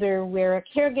it's either we're a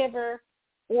caregiver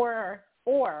or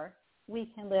we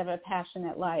can live a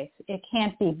passionate life. It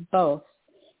can't be both.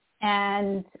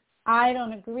 And I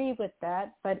don't agree with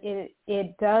that, but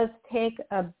it does take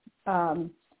a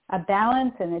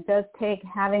balance, and it does take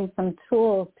having some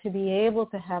tools to be able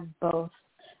to have both.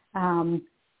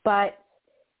 But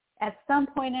at some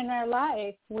point in our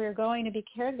life, we're going to be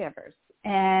caregivers.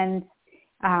 And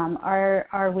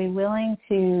are we willing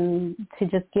to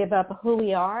just give up who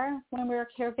we are when we're a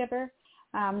caregiver?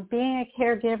 Being a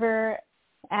caregiver,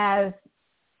 as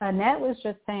Annette was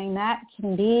just saying, that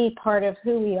can be part of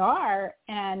who we are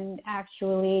and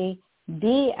actually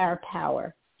be our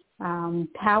power.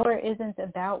 Power isn't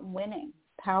about winning.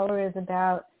 Power is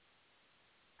about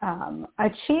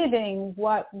achieving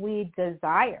what we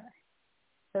desire.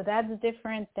 So that's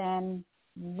different than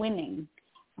winning.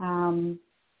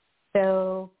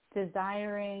 So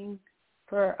desiring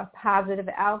for a positive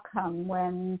outcome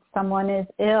when someone is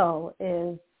ill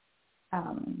is,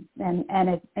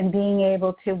 and being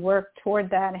able to work toward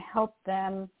that and help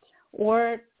them,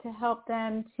 or to help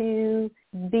them to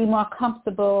be more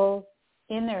comfortable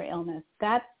in their illness.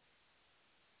 That's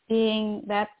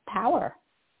power.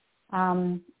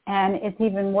 And it's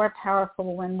even more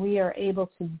powerful when we are able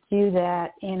to do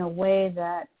that in a way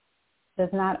that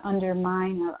does not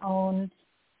undermine our own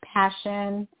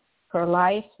passion for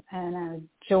life and our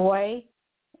joy,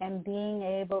 and being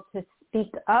able to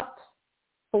speak up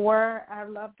for our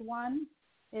loved one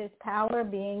is power.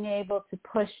 Being able to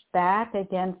push back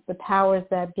against the powers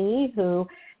that be, who,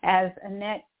 as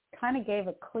Annette kind of gave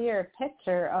a clear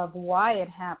picture of why it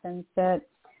happens, that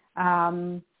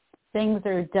things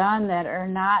are done that are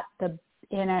not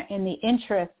in the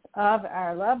interest of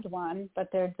our loved one,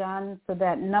 but they're done so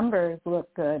that numbers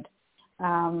look good.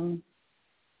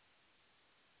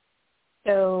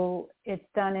 So it's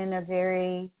done in a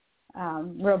very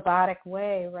robotic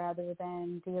way rather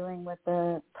than dealing with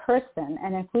the person.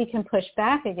 And if we can push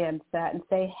back against that and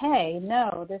say, hey,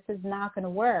 no, this is not going to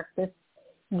work.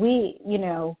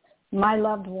 My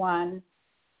loved one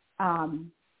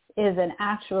is an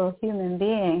actual human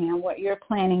being, and what you're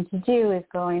planning to do is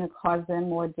going to cause them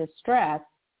more distress,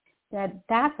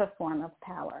 that's a form of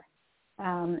power.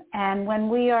 And when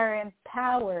we are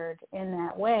empowered in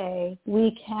that way,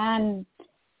 we can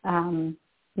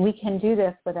do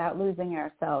this without losing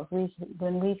ourselves.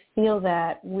 When we feel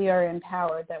that we are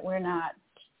empowered, that we're not,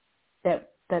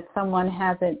 that someone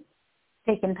hasn't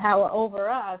taken power over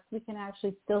us, we can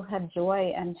actually still have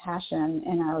joy and passion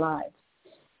in our lives.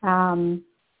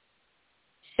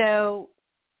 So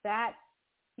that,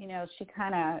 she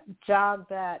kind of jogged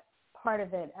that part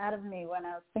of it out of me when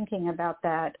I was thinking about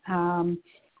that.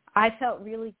 I felt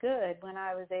really good when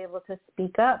I was able to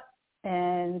speak up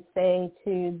and say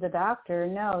to the doctor,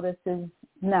 this is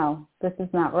not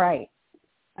right.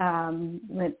 In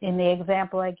the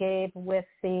example I gave with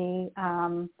the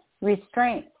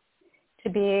restraint, to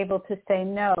be able to say,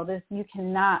 you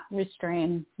cannot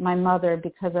restrain my mother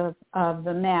because of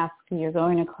the mask. You're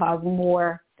going to cause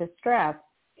more distress.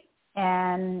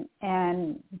 And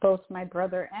both my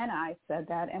brother and I said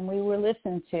that, and we were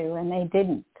listened to, and they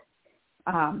didn't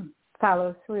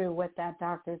follow through with that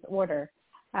doctor's order.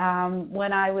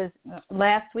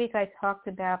 Last week I talked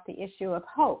about the issue of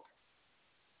hope.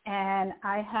 And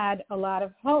I had a lot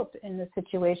of hope in the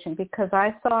situation because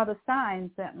I saw the signs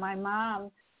that my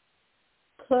mom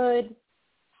could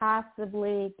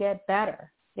possibly get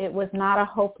better. It was not a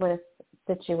hopeless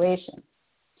situation.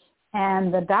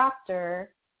 And the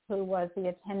doctor who was the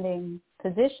attending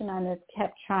physician on this,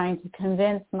 kept trying to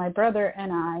convince my brother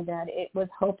and I that it was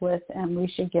hopeless and we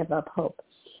should give up hope.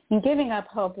 And giving up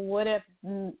hope would have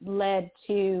led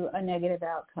to a negative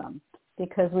outcome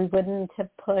because we wouldn't have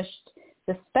pushed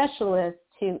the specialist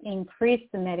to increase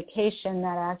the medication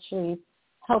that actually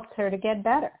helped her to get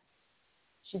better.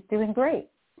 She's doing great.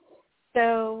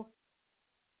 So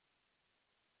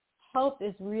hope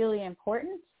is really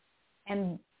important,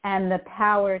 and the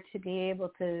power to be able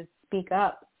to speak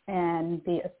up and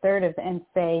be assertive and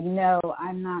say, no,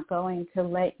 I'm not going to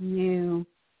let you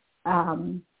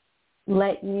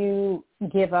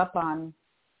give up on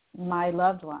my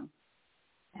loved one.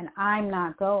 And I'm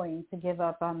not going to give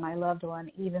up on my loved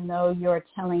one, even though you're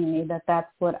telling me that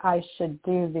that's what I should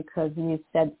do because you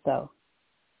said so.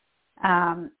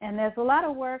 And there's a lot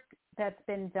of work that's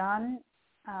been done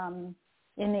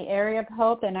in the area of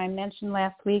hope, and I mentioned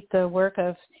last week the work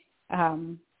of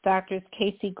Drs.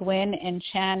 Casey Gwynn and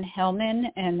Chan Hellman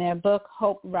and their book,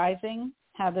 Hope Rising,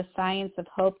 How the Science of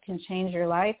Hope Can Change Your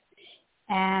Life.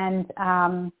 And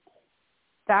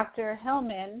Dr.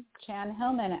 Hellman, Chan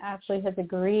Hellman, actually has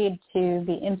agreed to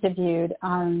be interviewed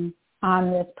on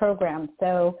this program.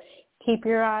 So keep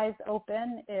your eyes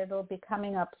open. It'll be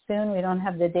coming up soon. We don't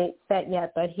have the date set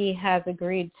yet, but he has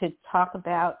agreed to talk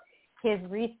about his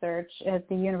research at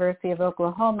the University of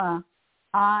Oklahoma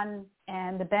on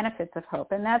and the benefits of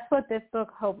hope. And that's what this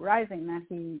book, Hope Rising, that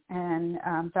he and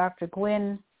Dr.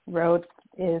 Gwynn wrote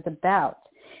is about.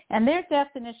 And their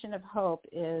definition of hope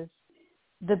is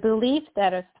the belief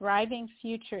that a thriving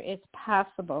future is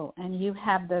possible and you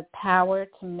have the power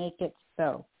to make it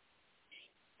so.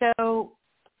 So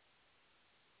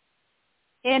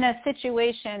in a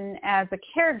situation as a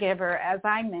caregiver, as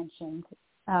I mentioned,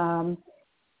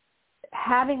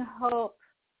 having hope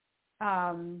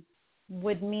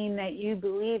would mean that you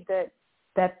believe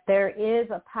that there is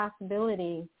a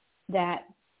possibility that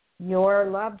your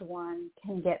loved one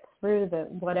can get through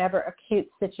whatever acute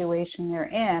situation you're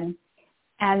in,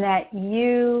 and that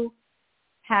you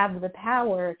have the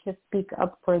power to speak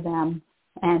up for them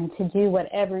and to do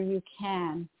whatever you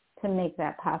can to make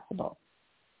that possible.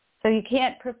 So you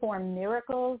can't perform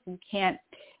miracles. You can't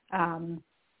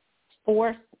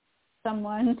force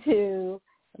someone to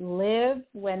live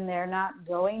when they're not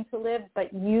going to live,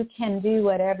 but you can do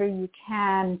whatever you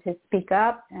can to speak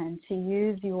up and to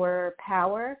use your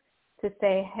power to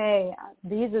say, hey,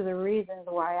 these are the reasons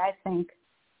why I think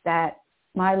that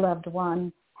my loved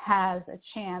one has a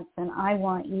chance, and I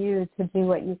want you to do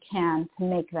what you can to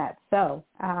make that so.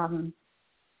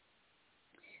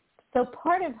 So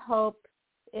part of hope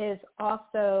is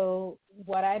also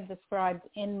what I've described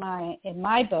in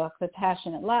my book, The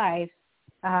Passionate Life,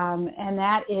 and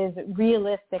that is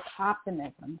realistic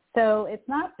optimism. So it's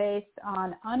not based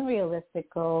on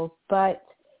unrealistic goals, but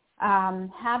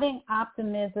having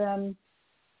optimism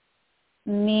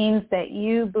means that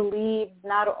you believe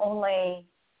not only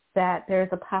that there's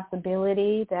a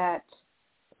possibility that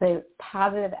the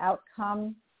positive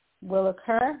outcome will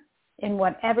occur in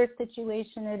whatever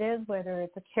situation it is, whether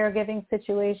it's a caregiving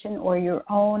situation or your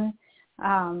own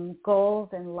goals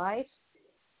in life,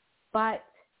 but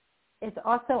it's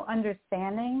also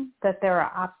understanding that there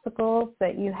are obstacles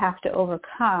that you have to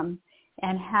overcome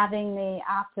and having the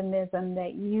optimism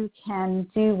that you can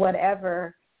do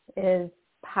whatever is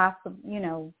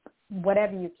possible,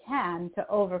 whatever you can to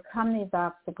overcome these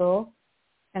obstacles.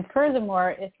 And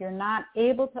furthermore, if you're not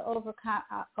able to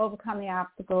overcome the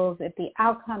obstacles, if the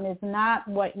outcome is not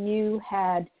what you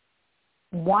had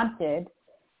wanted,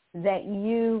 that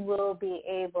you will be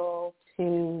able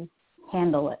to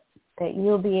handle it, that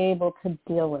you'll be able to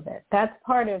deal with it. That's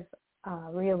part of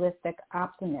realistic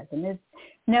optimism, is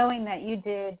knowing that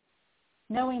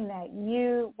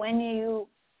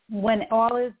when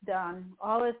all is done,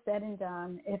 all is said and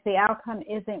done, if the outcome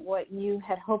isn't what you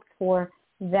had hoped for,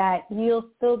 that you'll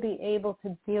still be able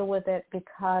to deal with it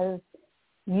because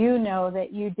you know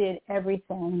that you did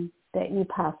everything that you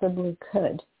possibly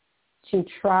could to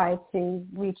try to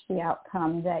reach the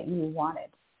outcome that you wanted.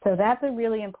 So that's a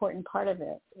really important part of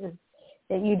it, is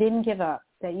that you didn't give up,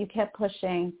 that you kept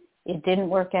pushing, it didn't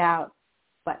work out,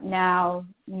 but now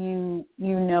you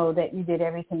know that you did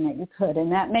everything that you could,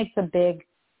 and that makes a big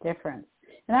difference.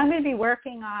 And I'm going to be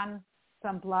working on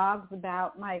some blogs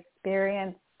about my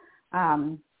experience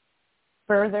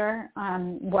further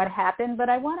on what happened, but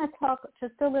I want to talk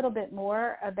just a little bit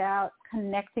more about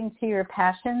connecting to your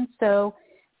passion. So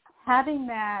having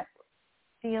that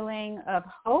feeling of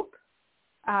hope,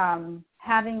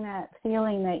 having that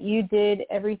feeling that you did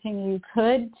everything you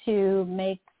could to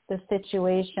make the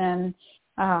situation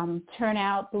turn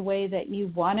out the way that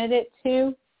you wanted it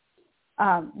to,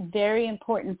 very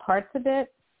important parts of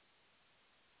it.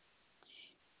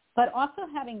 But also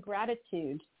having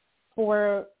gratitude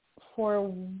for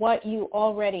what you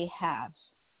already have.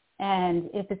 And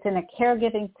if it's in a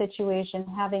caregiving situation,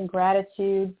 having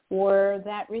gratitude for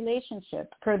that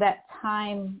relationship, for that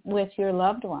time with your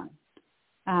loved one.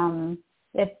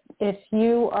 If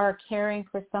you are caring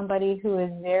for somebody who is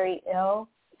very ill,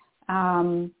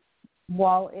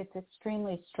 while it's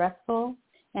extremely stressful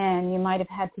and you might have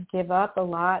had to give up a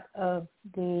lot of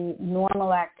the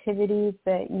normal activities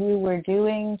that you were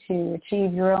doing to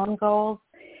achieve your own goals,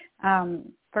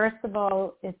 first of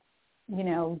all, it's,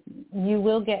 you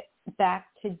will get back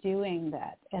to doing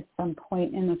that at some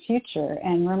point in the future,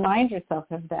 and remind yourself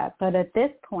of that. But at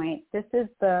this point, this is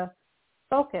the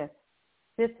focus.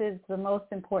 This is the most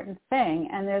important thing.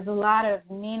 And there's a lot of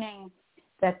meaning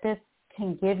that this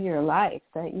can give your life,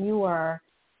 that you are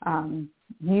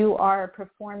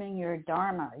performing your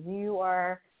dharma. You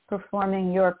are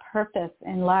performing your purpose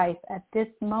in life at this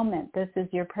moment. This is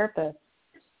your purpose.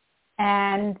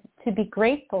 And to be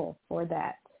grateful for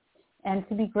that, and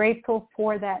to be grateful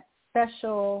for that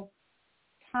special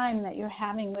time that you're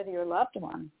having with your loved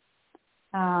one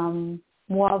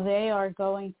while they are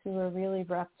going through a really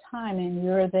rough time and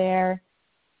you're there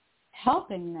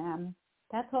helping them.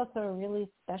 That's also a really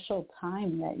special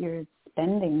time that you're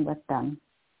spending with them,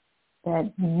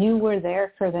 that you were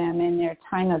there for them in their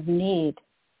time of need.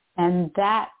 And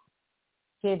that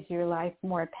gives your life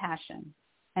more passion.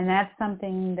 And that's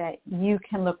something that you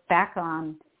can look back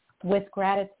on with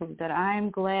gratitude, that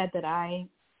I'm glad that I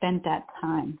spent that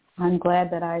time. I'm glad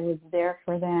that I was there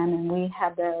for them and we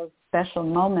had those special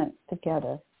moments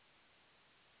together.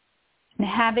 And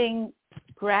having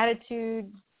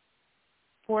gratitude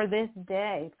for this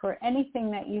day, for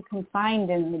anything that you can find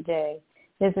in the day,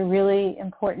 is a really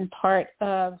important part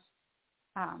of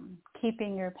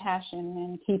keeping your passion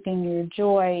and keeping your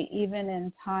joy, even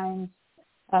in times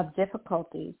of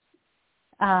difficulties.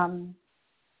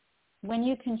 When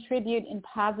you contribute in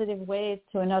positive ways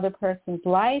to another person's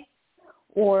life,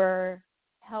 or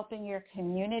helping your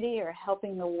community or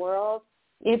helping the world,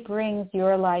 it brings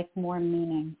your life more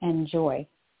meaning and joy.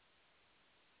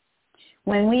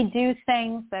 When we do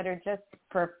things that are just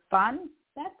for fun,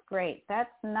 that's great. That's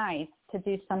nice to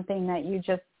do something that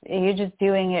you're just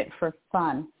doing it for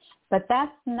fun. But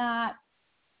that's not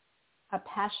a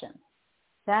passion.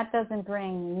 That doesn't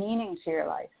bring meaning to your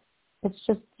life. It's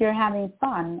just you're having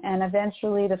fun, and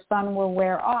eventually the fun will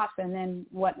wear off, and then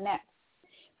what next?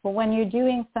 But when you're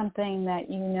doing something that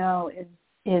you know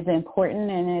is important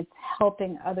and it's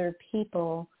helping other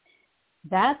people,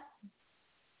 that's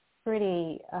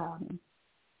pretty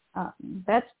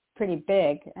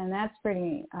big, and that's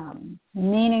pretty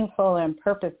meaningful and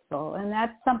purposeful. And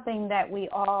that's something that we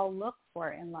all look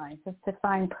for in life, is to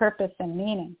find purpose and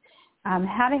meaning.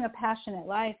 Having a passionate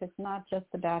life is not just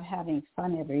about having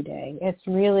fun every day. It's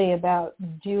really about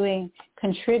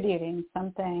contributing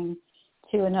something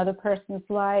to another person's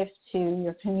life, to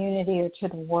your community, or to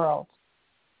the world,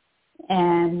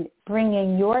 and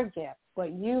bringing your gift,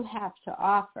 what you have to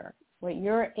offer, what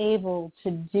you're able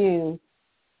to do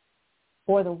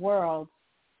for the world,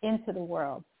 into the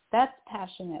world. That's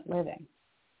passionate living.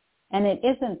 And it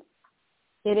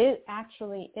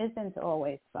actually isn't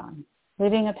always fun.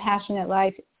 Living a passionate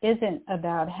life isn't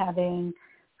about having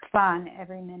fun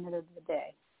every minute of the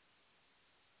day.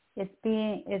 It's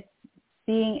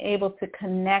being able to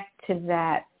connect to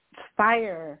that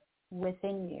fire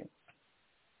within you.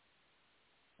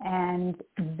 And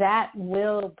that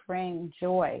will bring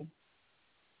joy.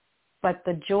 But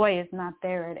the joy is not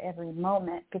there at every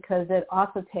moment, because it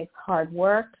also takes hard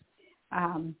work.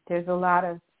 There's a lot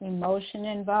of emotion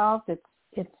involved.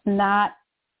 It's not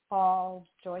all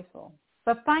joyful.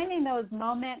 But finding those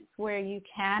moments where you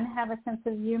can have a sense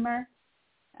of humor,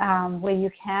 where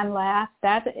you can laugh,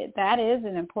 that is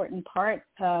an important part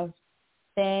of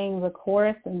staying the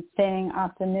course and staying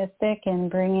optimistic and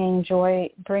bringing joy,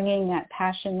 bringing that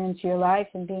passion into your life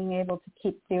and being able to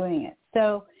keep doing it.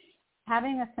 So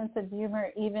having a sense of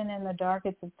humor, even in the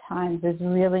darkest of times, is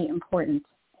really important.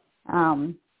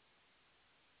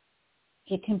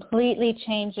 It completely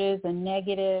changes a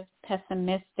negative,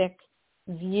 pessimistic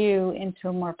view into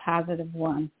a more positive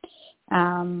one.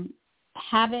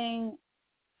 Having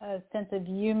a sense of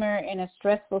humor in a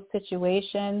stressful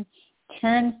situation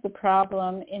turns the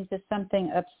problem into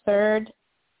something absurd,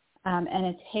 and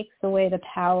it takes away the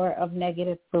power of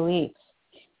negative beliefs,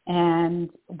 and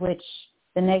which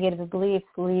the negative beliefs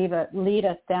lead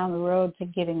us down the road to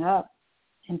giving up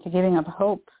and to giving up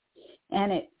hope,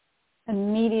 and it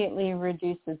immediately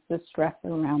reduces the stress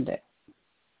around it.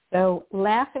 So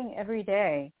laughing every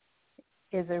day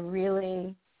is a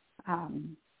really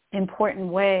important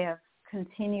way of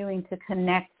continuing to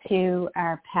connect to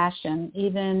our passion,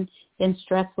 even in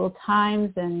stressful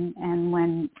times and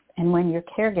when you're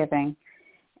caregiving.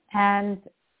 And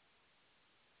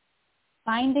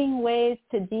finding ways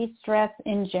to de-stress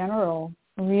in general,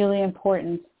 really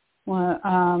important.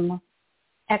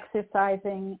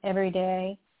 Exercising every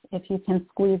day, if you can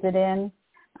squeeze it in.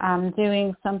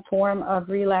 Doing some form of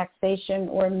relaxation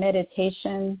or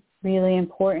meditation, really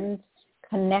important.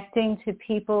 Connecting to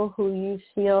people who you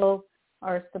feel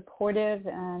are supportive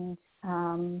and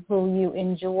who you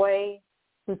enjoy,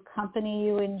 whose company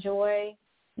you enjoy,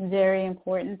 very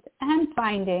important. And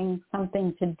finding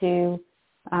something to do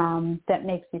that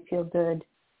makes you feel good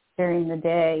during the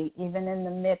day, even in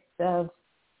the midst of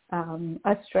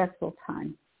a stressful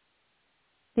time.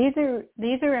 These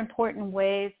are important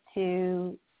ways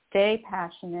to stay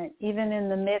passionate, even in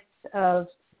the midst of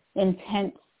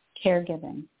intense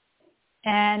caregiving.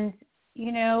 And,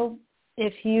 you know,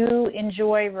 if you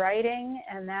enjoy writing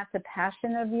and that's a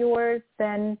passion of yours,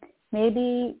 then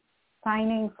maybe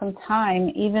finding some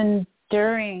time, even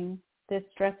during this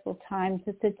stressful time,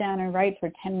 to sit down and write for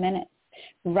 10 minutes.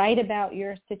 Write about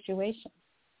your situation.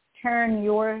 Turn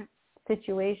your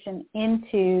situation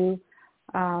into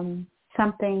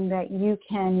something that you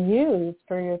can use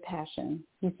for your passion.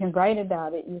 You can write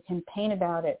about it. You can paint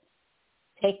about it.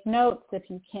 Take notes if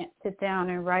you can't sit down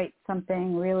and write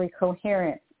something really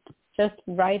coherent. Just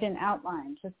write an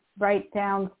outline. Just write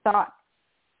down thoughts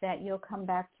that you'll come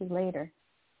back to later.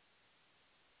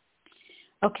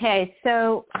 Okay,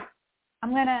 so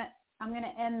I'm gonna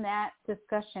end that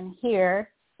discussion here,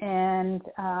 and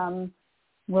I'll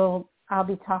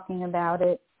be talking about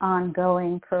it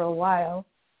ongoing for a while.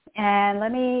 And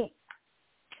let me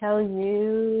tell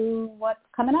you what's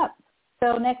coming up.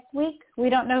 So next week, we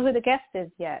don't know who the guest is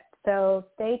yet. So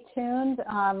stay tuned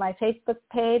on my Facebook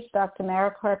page, Dr.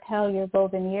 Mara Karpel, Your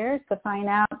Golden Years, to find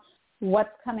out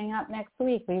what's coming up next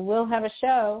week. We will have a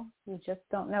show. We just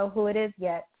don't know who it is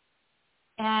yet.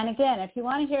 And again, if you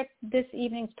want to hear this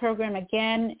evening's program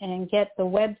again and get the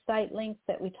website links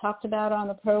that we talked about on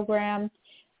the program,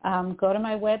 go to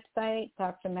my website,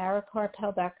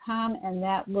 drmarakarpel.com, and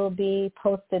that will be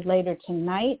posted later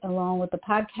tonight along with the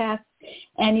podcast.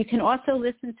 And you can also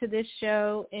listen to this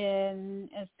show in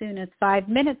as soon as 5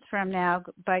 minutes from now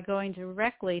by going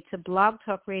directly to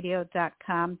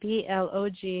blogtalkradio.com,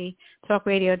 BLOG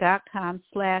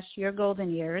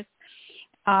talkradio.com/yourgoldenyears.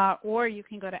 Or you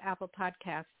can go to Apple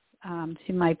Podcasts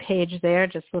to my page there.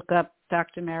 Just look up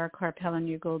Dr. Mara Karpel and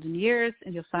Your Golden Years,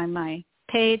 and you'll find my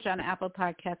page on Apple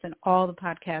Podcasts, and all the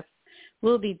podcasts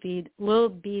will be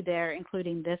there,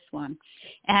 including this one.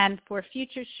 And for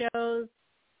future shows,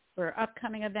 for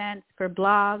upcoming events, for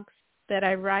blogs that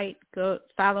I write, go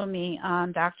follow me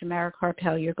on Dr. Mara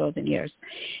Karpel, Your Golden Years.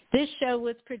 This show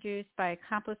was produced by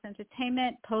Accomplice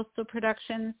Entertainment, Postal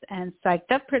Productions, and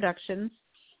Psyched Up Productions,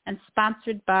 and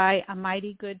sponsored by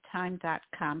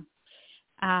amightygoodtime.com.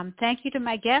 Thank you to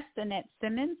my guest, Annette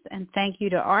Simmons, and thank you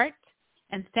to Art.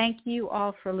 And thank you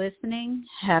all for listening.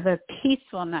 Have a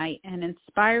peaceful night and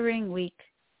inspiring week.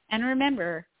 And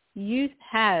remember, youth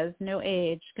has no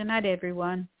age. Good night,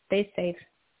 everyone. Stay safe.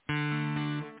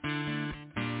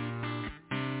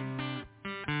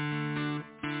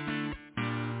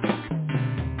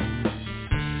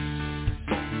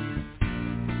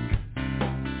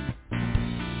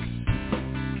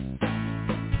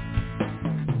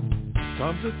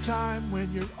 Comes a time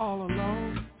when you're all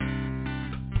alone.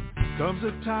 Comes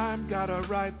a time, gotta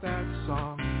write that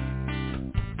song.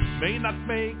 May not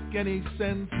make any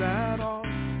sense at all,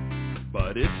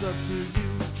 but it's up to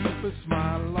you. Keep a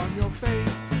smile on your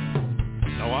face.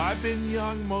 Now I've been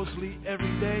young mostly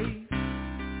every day.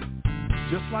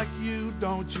 Just like you,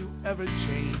 don't you ever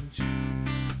change.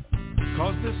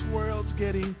 'Cause this world's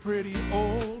getting pretty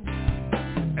old,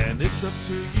 and it's up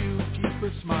to you. Keep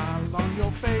a smile on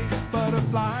your face.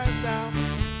 Butterflies down,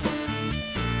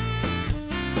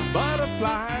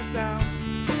 butterflies down,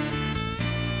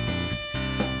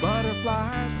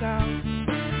 butterflies down.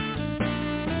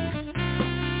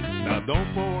 Now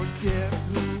don't forget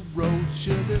who wrote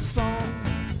you this song,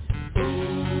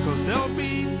 'cause there'll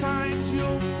be times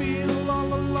you'll feel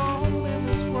all alone in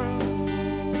this world.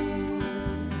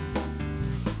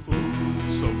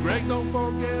 So Greg, don't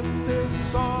forget this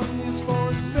song is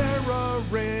for Sarah,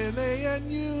 Renee,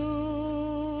 and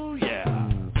you. Yeah.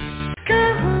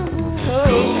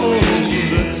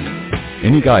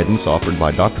 Any guidance offered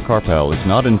by Dr. Karpel is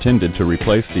not intended to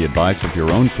replace the advice of your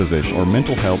own physician or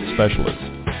mental health specialist.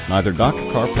 Neither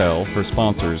Dr. Carpel, her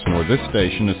sponsors, nor this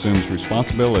station assumes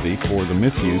responsibility for the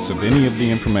misuse of any of the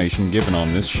information given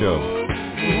on this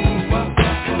show.